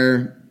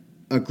where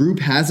a group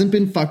hasn't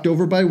been fucked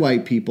over by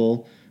white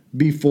people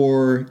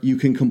before you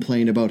can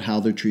complain about how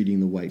they're treating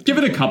the white people.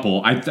 Give it a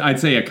couple. I'd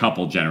say a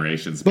couple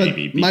generations,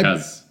 maybe,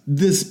 because...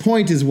 This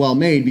point is well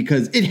made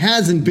because it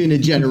hasn't been a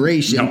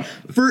generation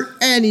for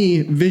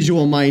any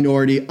visual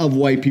minority of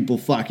white people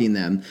fucking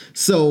them.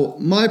 So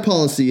my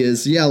policy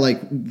is,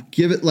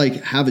 give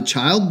it, have a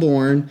child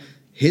born,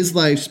 his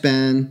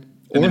lifespan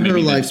or her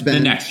lifespan. The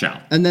next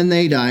child. And then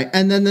they die.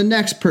 And then the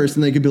next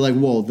person, they could be like,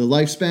 whoa, the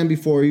lifespan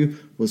before you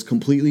was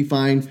completely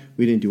fine.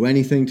 We didn't do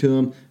anything to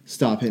them.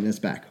 Stop hitting us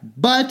back.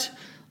 But,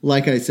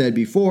 like I said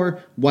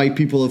before, white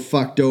people have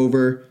fucked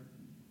over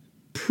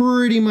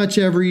pretty much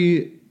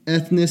every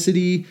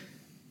ethnicity,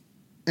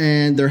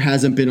 and there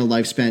hasn't been a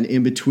lifespan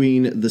in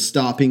between the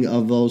stopping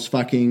of those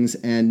fuckings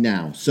and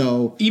now.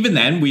 So even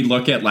then, we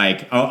look at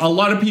like a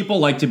lot of people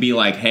like to be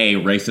like, hey,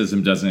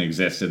 racism doesn't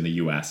exist in the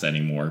US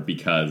anymore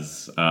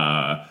because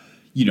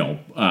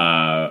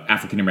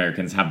African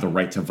Americans have the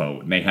right to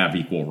vote and they have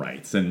equal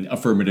rights and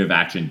affirmative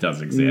action does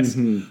exist.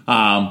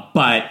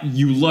 But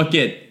you look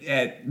at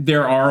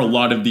there are a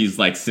lot of these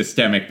like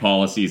systemic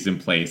policies in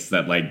place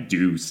that like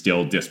do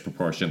still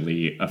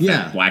disproportionately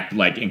affect black,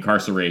 like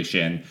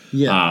incarceration.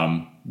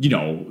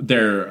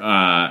 Their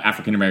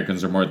African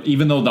Americans are more,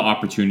 even though the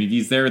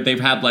opportunities there, they've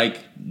had like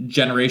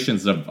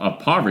generations of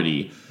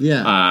poverty.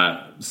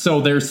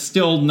 So they're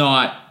still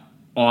not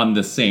on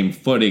the same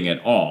footing at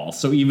all.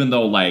 So even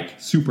though like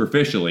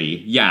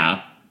superficially,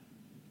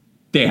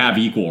 they have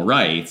equal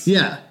rights.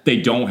 They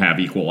don't have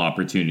equal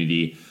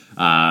opportunity.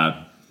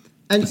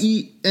 And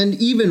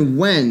even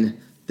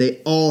when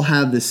they all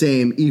have the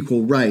same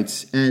equal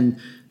rights and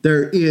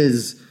there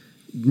is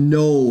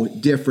no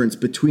difference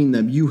between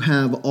them, you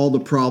have all the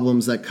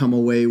problems that come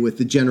away with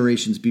the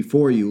generations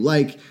before you.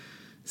 Like,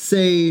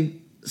 say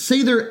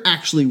there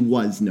actually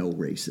was no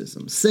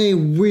racism. Say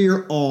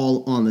we're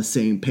all on the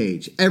same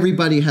page.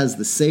 Everybody has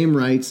the same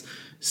rights,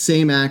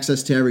 same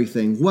access to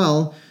everything.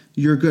 Well,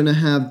 you're going to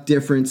have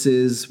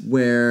differences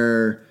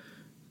where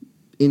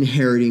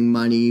inheriting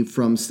money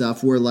from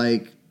stuff where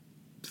like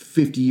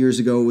 50 years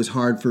ago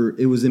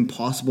it was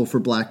impossible for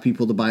black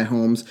people to buy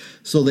homes.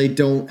 So they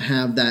don't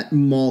have that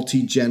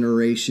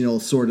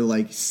multi-generational sort of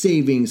like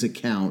savings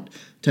account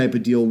type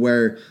of deal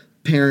where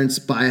parents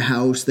buy a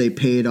house, they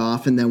pay it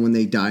off, and then when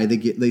they die,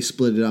 they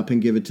split it up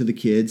and give it to the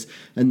kids,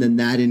 and then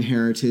that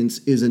inheritance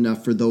is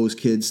enough for those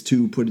kids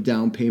to put a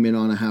down payment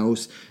on a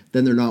house.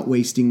 Then they're not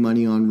wasting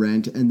money on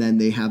rent, and then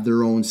they have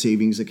their own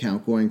savings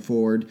account going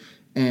forward.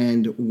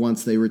 And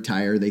once they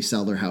retire, they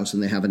sell their house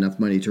and they have enough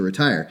money to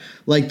retire.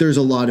 Like, there's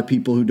a lot of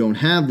people who don't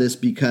have this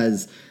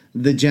because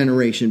the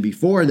generation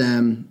before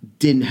them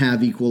didn't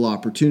have equal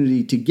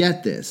opportunity to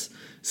get this.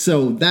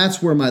 So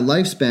that's where my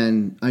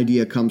lifespan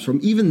idea comes from.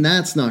 Even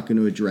that's not going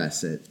to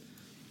address it.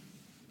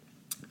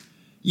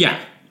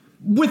 Yeah.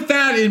 With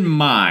that in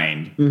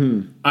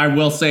mind, I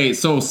will say,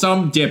 so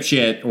some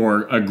dipshit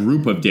or a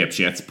group of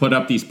dipshits put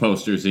up these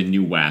posters in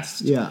New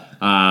West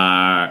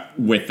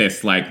with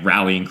this like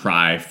rallying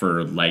cry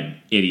for like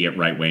idiot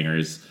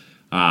right-wingers.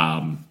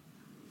 And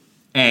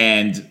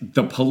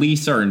the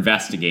police are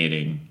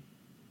investigating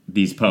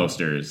these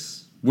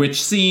posters,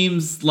 which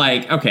seems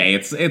like, okay,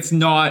 it's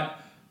not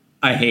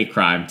a hate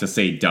crime to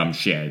say dumb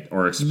shit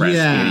or express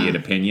idiot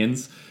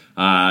opinions.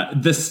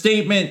 The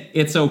statement,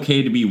 it's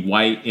okay to be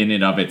white in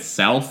and of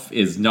itself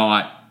it's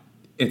not.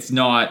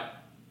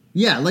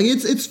 Yeah, like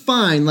it's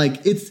fine.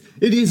 Like it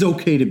is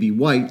okay to be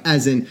white,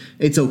 as in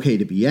it's okay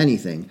to be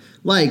anything.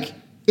 Like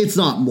it's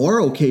not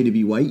more okay to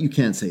be white. You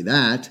can't say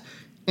that.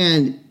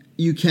 And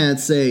you can't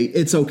say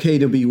it's okay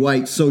to be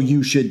white, so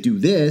you should do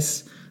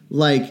this.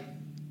 Like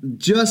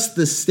just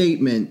the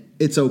statement,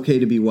 it's okay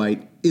to be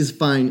white, is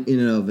fine in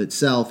and of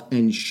itself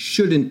and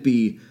shouldn't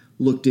be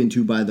looked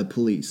into by the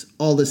police.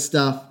 All this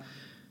stuff.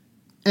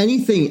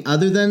 Anything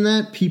other than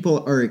that,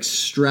 people are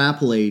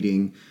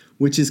extrapolating,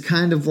 which is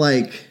kind of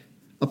like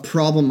a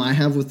problem I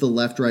have with the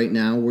left right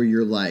now, where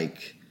you're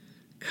like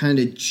kind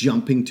of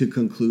jumping to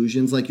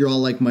conclusions. Like you're all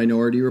like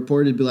Minority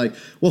Report. It'd be like,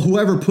 well,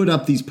 whoever put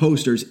up these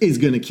posters is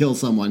going to kill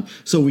someone,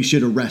 so we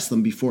should arrest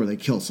them before they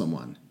kill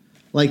someone.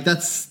 Like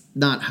that's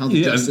not how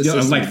the justice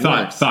system like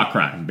works. thought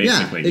crime,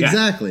 basically. Yeah,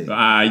 exactly.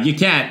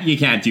 You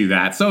can't do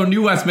that. So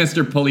New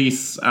Westminster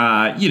Police,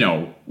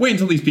 wait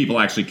until these people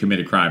actually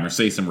commit a crime or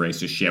say some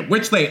racist shit,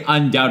 which they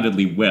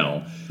undoubtedly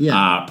will.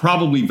 Yeah.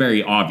 Probably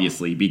very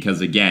obviously, because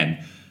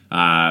again,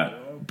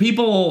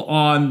 people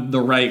on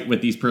the right with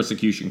these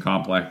persecution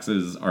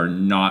complexes are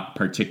not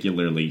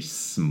particularly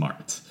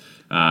smart.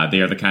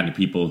 They are the kind of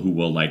people who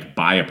will like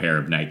buy a pair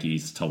of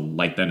Nikes to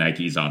light the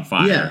Nikes on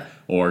fire,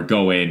 or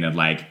go in and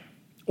like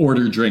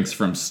order drinks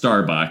from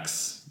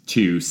Starbucks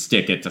to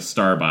stick it to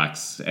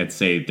Starbucks and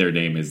say their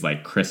name is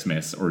like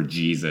Christmas or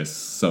Jesus,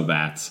 so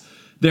that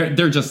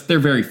they're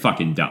very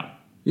fucking dumb.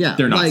 Yeah,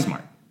 they're not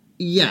smart.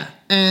 Yeah,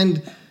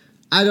 and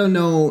I don't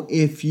know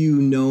if you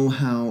know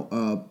how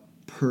a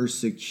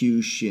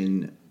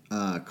persecution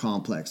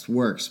complex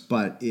works,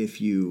 but if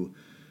you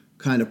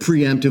kind of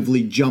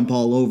preemptively jump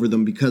all over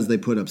them because they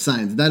put up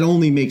signs, that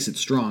only makes it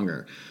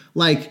stronger.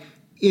 Like,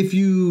 if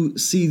you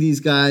see these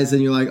guys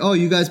and you're like, oh,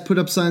 you guys put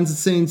up signs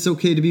saying it's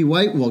okay to be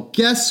white, well,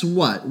 guess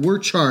what? We're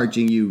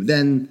charging you.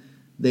 Then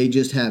they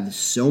just have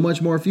so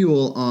much more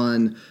fuel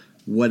on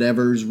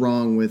whatever's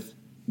wrong with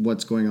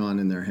what's going on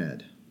in their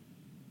head.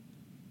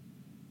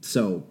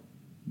 So,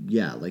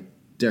 yeah, like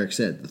Derek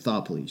said, the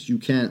thought police. You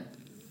can't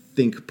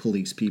think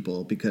police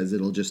people, because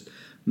it'll just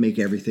make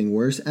everything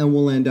worse, and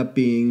we'll end up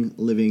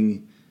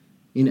living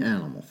in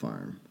Animal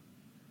Farm.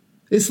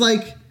 It's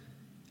like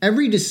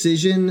every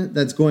decision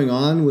that's going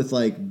on with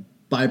like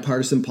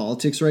bipartisan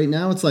politics right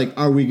now, it's like,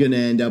 are we going to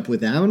end up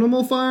with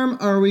Animal Farm,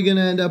 or are we going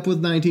to end up with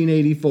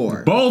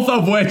 1984? Both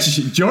of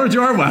which George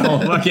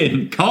Orwell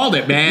fucking called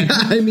it, man.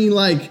 I mean,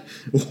 like,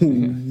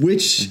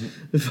 which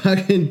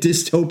fucking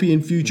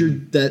dystopian future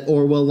that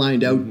Orwell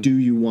lined out do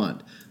you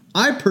want?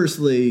 I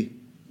personally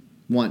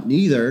want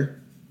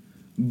neither,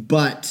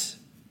 but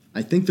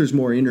I think there's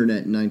more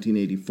internet in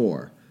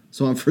 1984,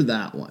 so I'm for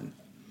that one.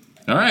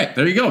 All right,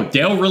 there you go.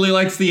 Dale really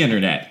likes the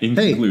internet, in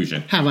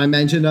conclusion. Have I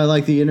mentioned I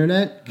like the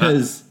internet?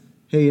 Because,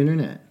 hey,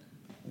 internet,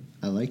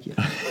 I like you.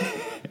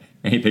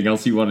 Anything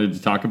else you wanted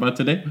to talk about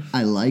today?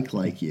 I like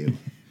you.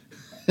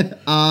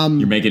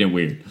 You're making it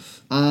weird.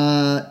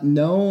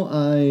 No,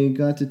 I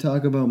got to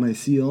talk about my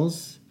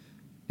seals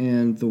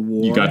and the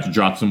war. You got to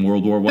drop some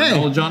World War I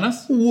knowledge on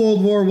us?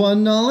 World War I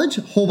knowledge.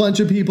 Whole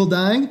bunch of people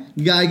dying.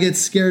 Guy gets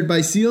scared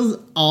by seals.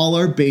 All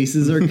our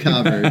bases are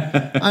covered.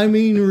 I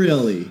mean,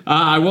 really.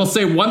 I will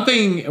say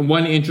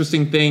one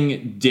interesting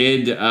thing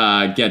did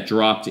get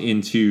dropped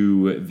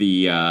into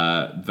the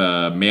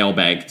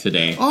mailbag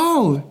today.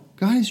 Oh,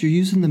 guys, you're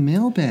using the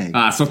mailbag.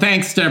 So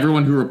thanks to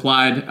everyone who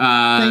replied.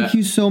 Thank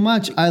you so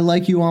much. I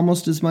like you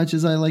almost as much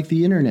as I like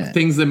the internet.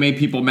 Things that made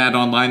people mad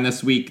online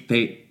this week,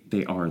 they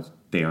are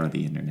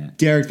the internet.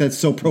 Derek, that's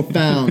so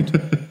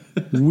profound.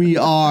 We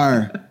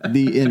are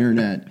the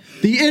internet.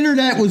 The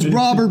internet was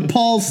Robert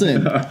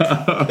Paulson.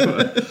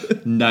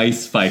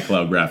 Nice Fight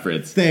Club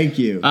reference. Thank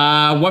you.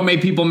 What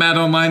made people mad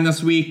online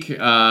this week?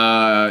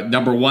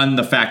 Number one,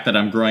 the fact that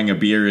I'm growing a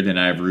beard and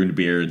I have ruined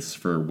beards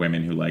for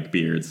women who like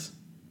beards.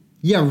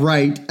 Yeah,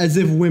 right. As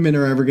if women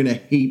are ever going to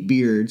hate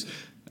beards.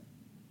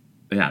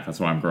 Yeah,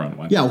 that's why I'm growing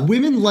one. Yeah,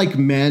 women like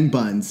man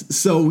buns.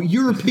 So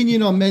your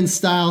opinion on men's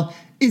style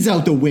is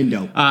out the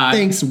window.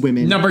 Thanks,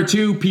 women. Number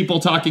two, people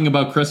talking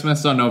about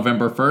Christmas on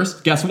November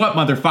 1st. Guess what,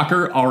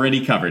 motherfucker?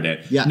 Already covered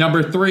it. Yeah.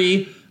 Number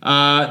three,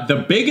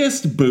 the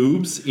biggest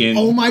boobs in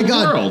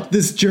the world.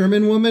 This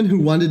German woman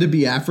who wanted to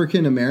be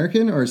African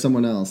American or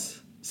someone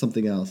else?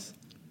 Something else.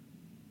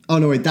 Oh,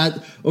 no, wait.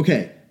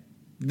 Okay.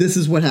 This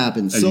is what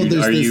happens.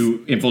 Are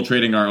you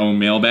infiltrating our own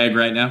mailbag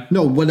right now?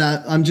 No,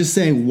 I'm just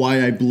saying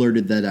why I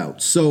blurted that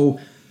out. So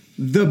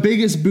the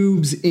biggest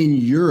boobs in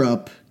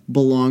Europe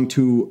belong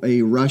to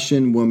a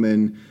Russian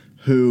woman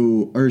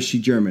or is she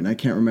German? I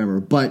can't remember.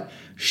 But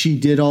she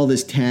did all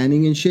this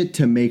tanning and shit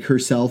to make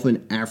herself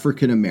an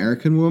African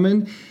American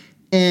woman.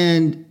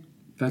 And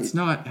that's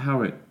not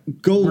how it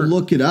works.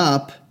 Look it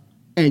up.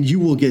 And you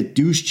will get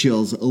douche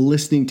chills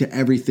listening to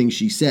everything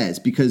she says.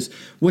 Because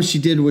what she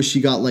did was she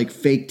got like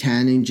fake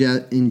tan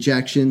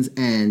injections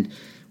and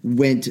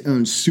went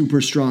on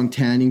super strong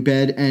tanning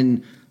bed.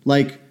 And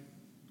like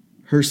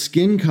her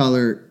skin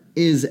color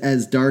is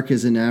as dark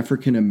as an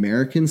African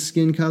American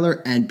skin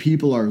color. And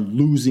people are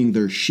losing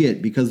their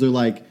shit because they're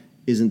like,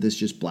 isn't this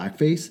just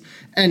blackface?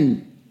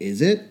 And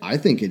is it? I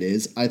think it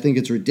is. I think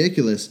it's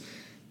ridiculous.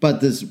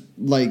 But this,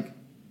 like,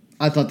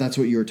 I thought that's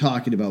what you were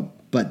talking about.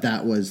 But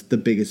that was the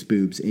biggest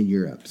boobs in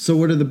Europe. So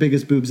what are the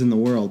biggest boobs in the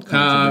world?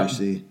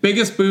 Controversy.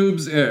 Biggest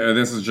boobs,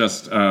 this is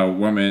just a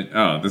woman.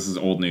 Oh, this is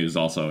old news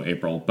also,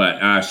 April.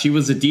 But she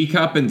was a D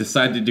cup and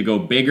decided to go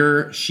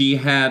bigger. She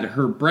had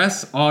her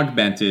breasts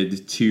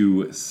augmented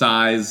to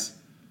size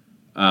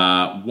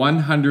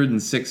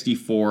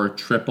 164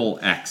 triple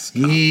X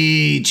cup.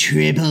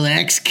 Triple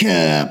X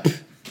cup.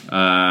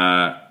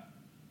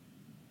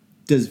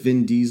 Does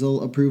Vin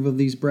Diesel approve of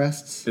these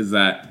breasts? Is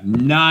that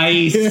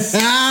nice?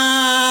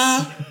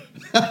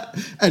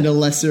 And a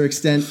lesser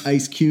extent,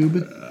 Ice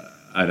Cube.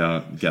 I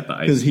don't get the Ice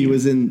Cube. Because he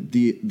was in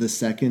the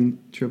second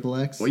Triple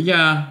X. Well,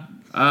 yeah.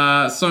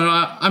 So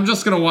I'm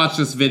just going to watch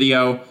this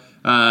video.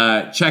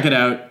 Check it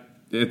out.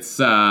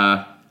 It's...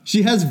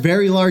 she has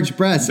very large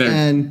breasts,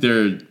 and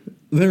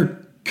they're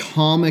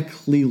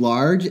comically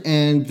large,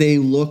 and they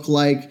look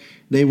like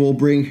they will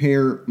bring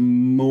her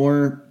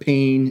more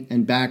pain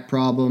and back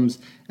problems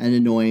and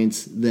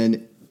annoyance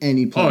than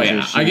any pleasure. Oh,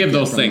 yeah. I give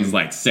those things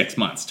like 6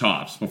 months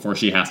tops before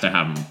she has to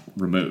have them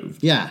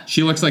removed. Yeah.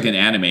 She looks like an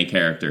anime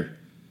character.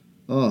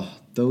 Oh,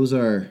 those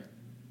are...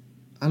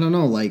 I don't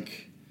know,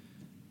 like...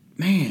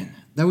 Man,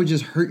 that would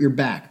just hurt your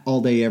back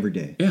all day, every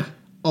day. Yeah.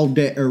 All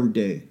day, every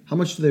day. How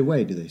much do they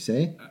weigh, do they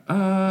say?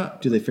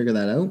 Do they figure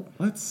that out?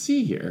 Let's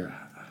see here.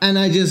 And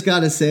I just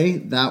gotta say,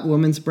 that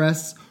woman's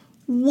breasts,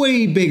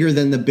 way bigger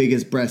than the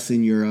biggest breasts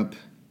in Europe.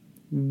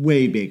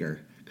 Way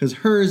bigger. Because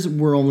hers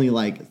were only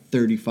like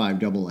 35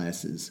 double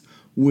S's,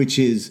 which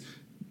is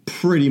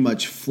pretty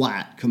much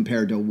flat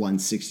compared to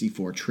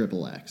 164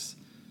 triple X.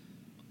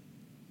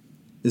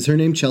 Is her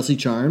name Chelsea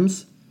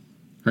Charms?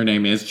 Her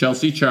name is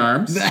Chelsea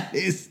Charms. That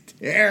is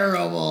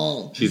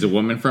terrible. She's a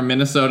woman from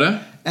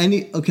Minnesota.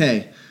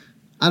 Okay,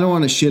 I don't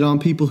want to shit on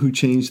people who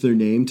change their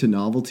name to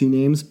novelty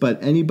names,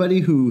 but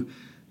anybody who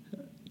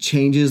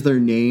changes their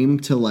name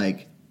to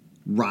like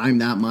rhyme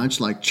that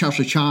much, like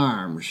Chelsea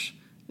Charms,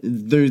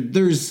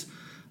 there's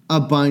a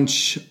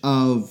bunch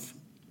of,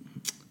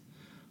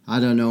 I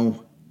don't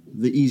know,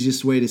 the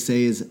easiest way to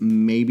say is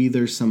maybe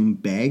there's some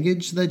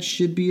baggage that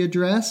should be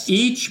addressed.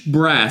 Each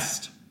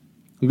breast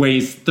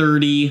weighs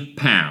 30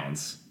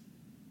 pounds.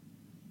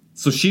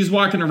 So she's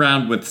walking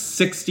around with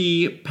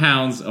 60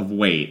 pounds of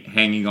weight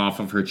hanging off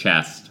of her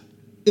chest.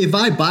 If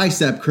I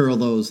bicep curl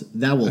those,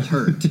 that will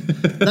hurt.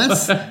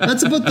 That's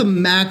about the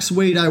max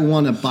weight I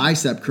want a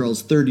bicep curl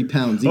is 30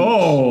 pounds each.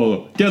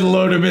 Oh, get a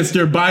load of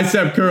Mr.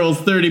 Bicep Curls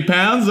 30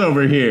 pounds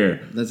over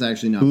here. That's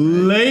actually not right.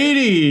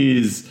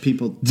 Ladies,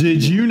 People,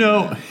 did you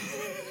know...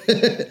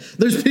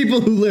 There's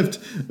people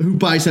who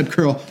bicep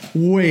curl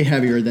way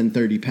heavier than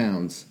 30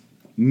 pounds.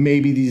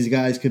 Maybe these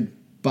guys could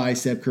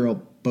bicep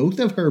curl both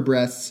of her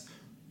breasts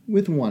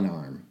with one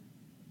arm.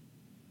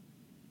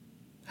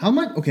 How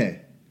much?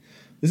 Okay,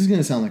 this is going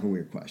to sound like a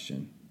weird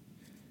question.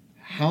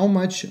 How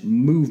much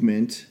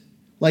movement,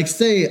 like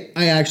say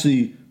I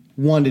actually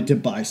wanted to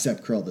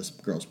bicep curl this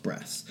girl's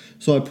breasts.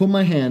 So I put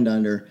my hand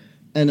under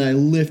and I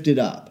lift it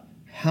up.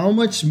 How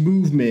much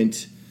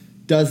movement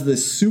does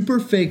this super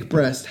fake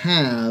breast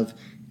have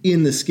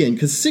in the skin?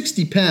 Because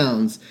 60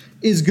 pounds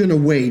is going to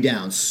weigh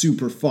down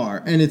super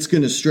far, and it's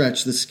going to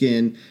stretch the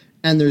skin,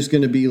 and there's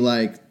going to be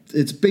like,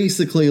 it's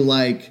basically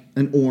like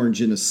an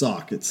orange in a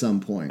sock at some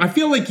point. I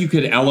feel like you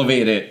could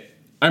elevate it.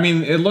 I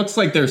mean, it looks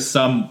like there's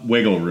some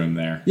wiggle room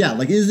there. Yeah,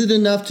 like is it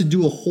enough to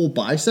do a whole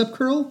bicep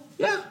curl?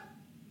 Yeah.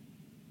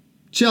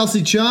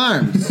 Chelsea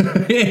Charms.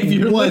 If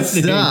you're What's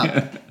listening.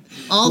 up?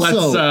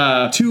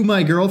 Also, to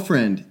my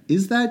girlfriend,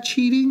 is that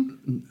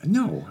cheating?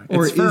 No,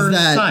 Or it's for is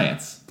that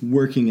science.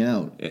 Working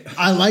out?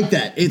 I like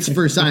that. It's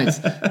for science.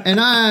 And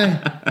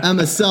I am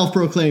a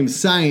self-proclaimed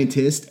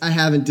scientist. I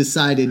haven't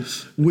decided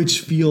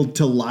which field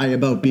to lie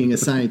about being a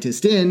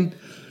scientist in,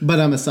 but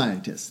I'm a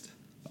scientist.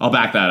 I'll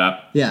back that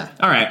up. Yeah.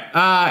 All right.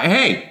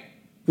 Hey,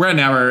 we're an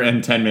hour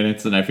and 10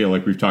 minutes, and I feel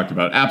like we've talked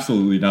about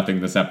absolutely nothing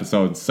this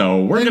episode,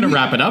 so we're going to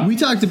wrap it up. We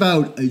talked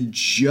about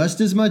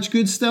just as much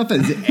good stuff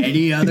as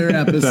any other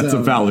episode. That's a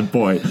valid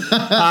point.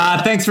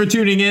 Thanks for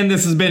tuning in.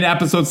 This has been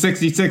episode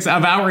 66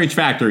 of Outrage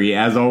Factory.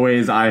 As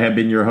always, I have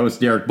been your host,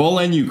 Derek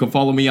Bolin. You can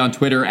follow me on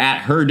Twitter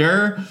at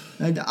Herder.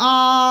 And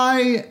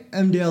I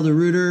am Dale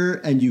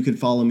DeRuiter, and you can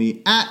follow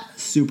me at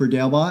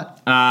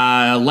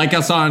SuperDaleBot. Like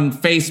us on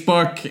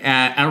Facebook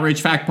at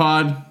Outrage Fact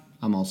Pod.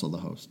 I'm also the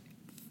host.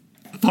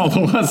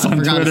 Follow us on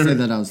Forgot Twitter. to say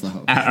that I was the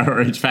host. At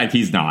Outrage Fact.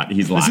 He's not.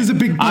 He's lying. This is a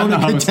big bone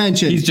of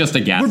contention. He's just a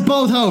guest. We're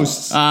both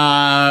hosts.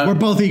 We're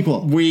both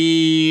equal.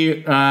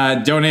 We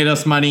donate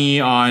us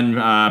money on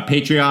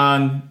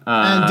Patreon.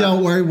 And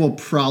don't worry, we'll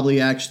probably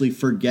actually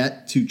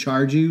forget to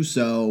charge you,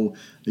 so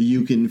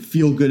you can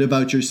feel good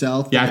about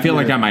yourself. Yeah, I feel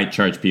like I might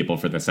charge people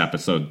for this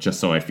episode just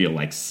so I feel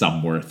like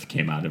some worth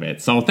came out of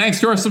it. So thanks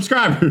to our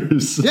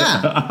subscribers.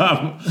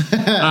 Yeah.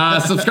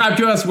 Subscribe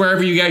to us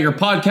wherever you get your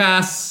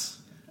podcasts.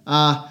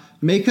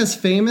 Make us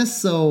famous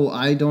so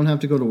I don't have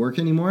to go to work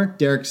anymore.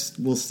 Derek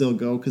will still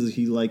go because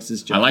he likes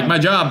his job. I like my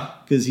job.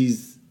 Because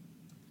he's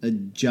a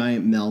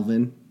giant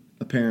Melvin,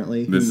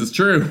 apparently. This is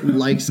true.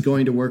 Likes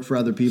going to work for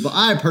other people.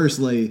 I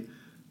personally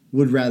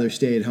would rather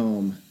stay at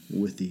home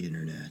with the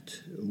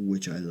internet,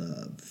 which I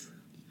love.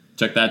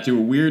 Check that to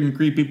a weird and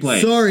creepy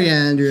place. Sorry,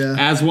 Andrea.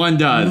 As one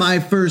does. My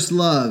first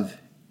love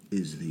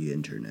is the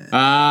internet.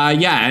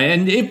 Yeah,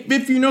 and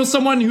if you know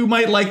someone who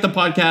might like the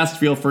podcast,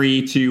 feel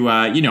free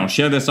to,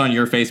 share this on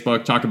your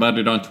Facebook, talk about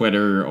it on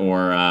Twitter,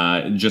 or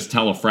just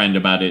tell a friend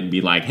about it and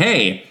be like,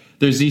 hey,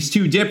 there's these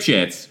two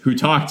dipshits who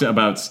talked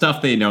about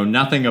stuff they know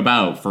nothing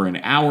about for an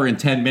hour and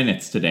 10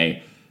 minutes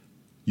today.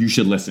 You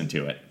should listen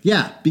to it.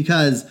 Yeah,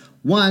 because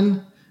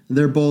one,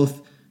 they're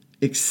both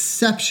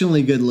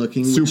exceptionally good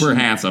looking. Super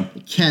handsome.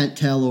 Can't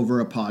tell over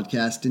a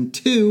podcast. And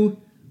two,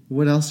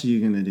 what else are you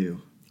going to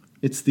do?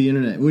 It's the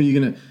internet. What, are you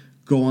going to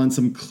go on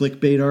some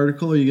clickbait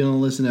article, or are you going to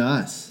listen to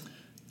us?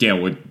 Dale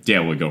would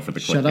go for the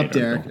clickbait. Shut up,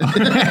 Derek.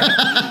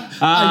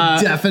 I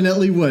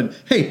definitely would.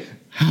 Hey,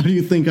 how do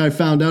you think I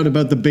found out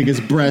about the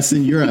biggest breasts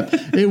in Europe?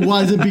 It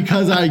wasn't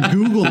because I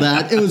Googled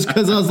that. It was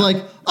because I was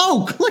like,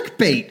 oh,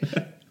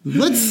 clickbait.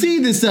 Let's see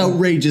this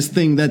outrageous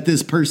thing that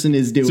this person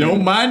is doing.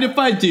 Don't mind if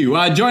I do.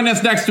 Join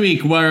us next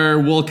week where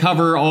we'll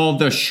cover all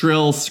the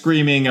shrill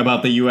screaming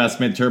about the U.S.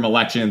 midterm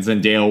elections,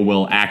 and Dale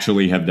will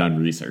actually have done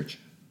research.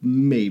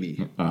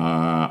 Maybe.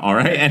 All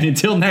right. And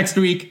until next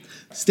week,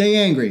 stay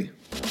angry.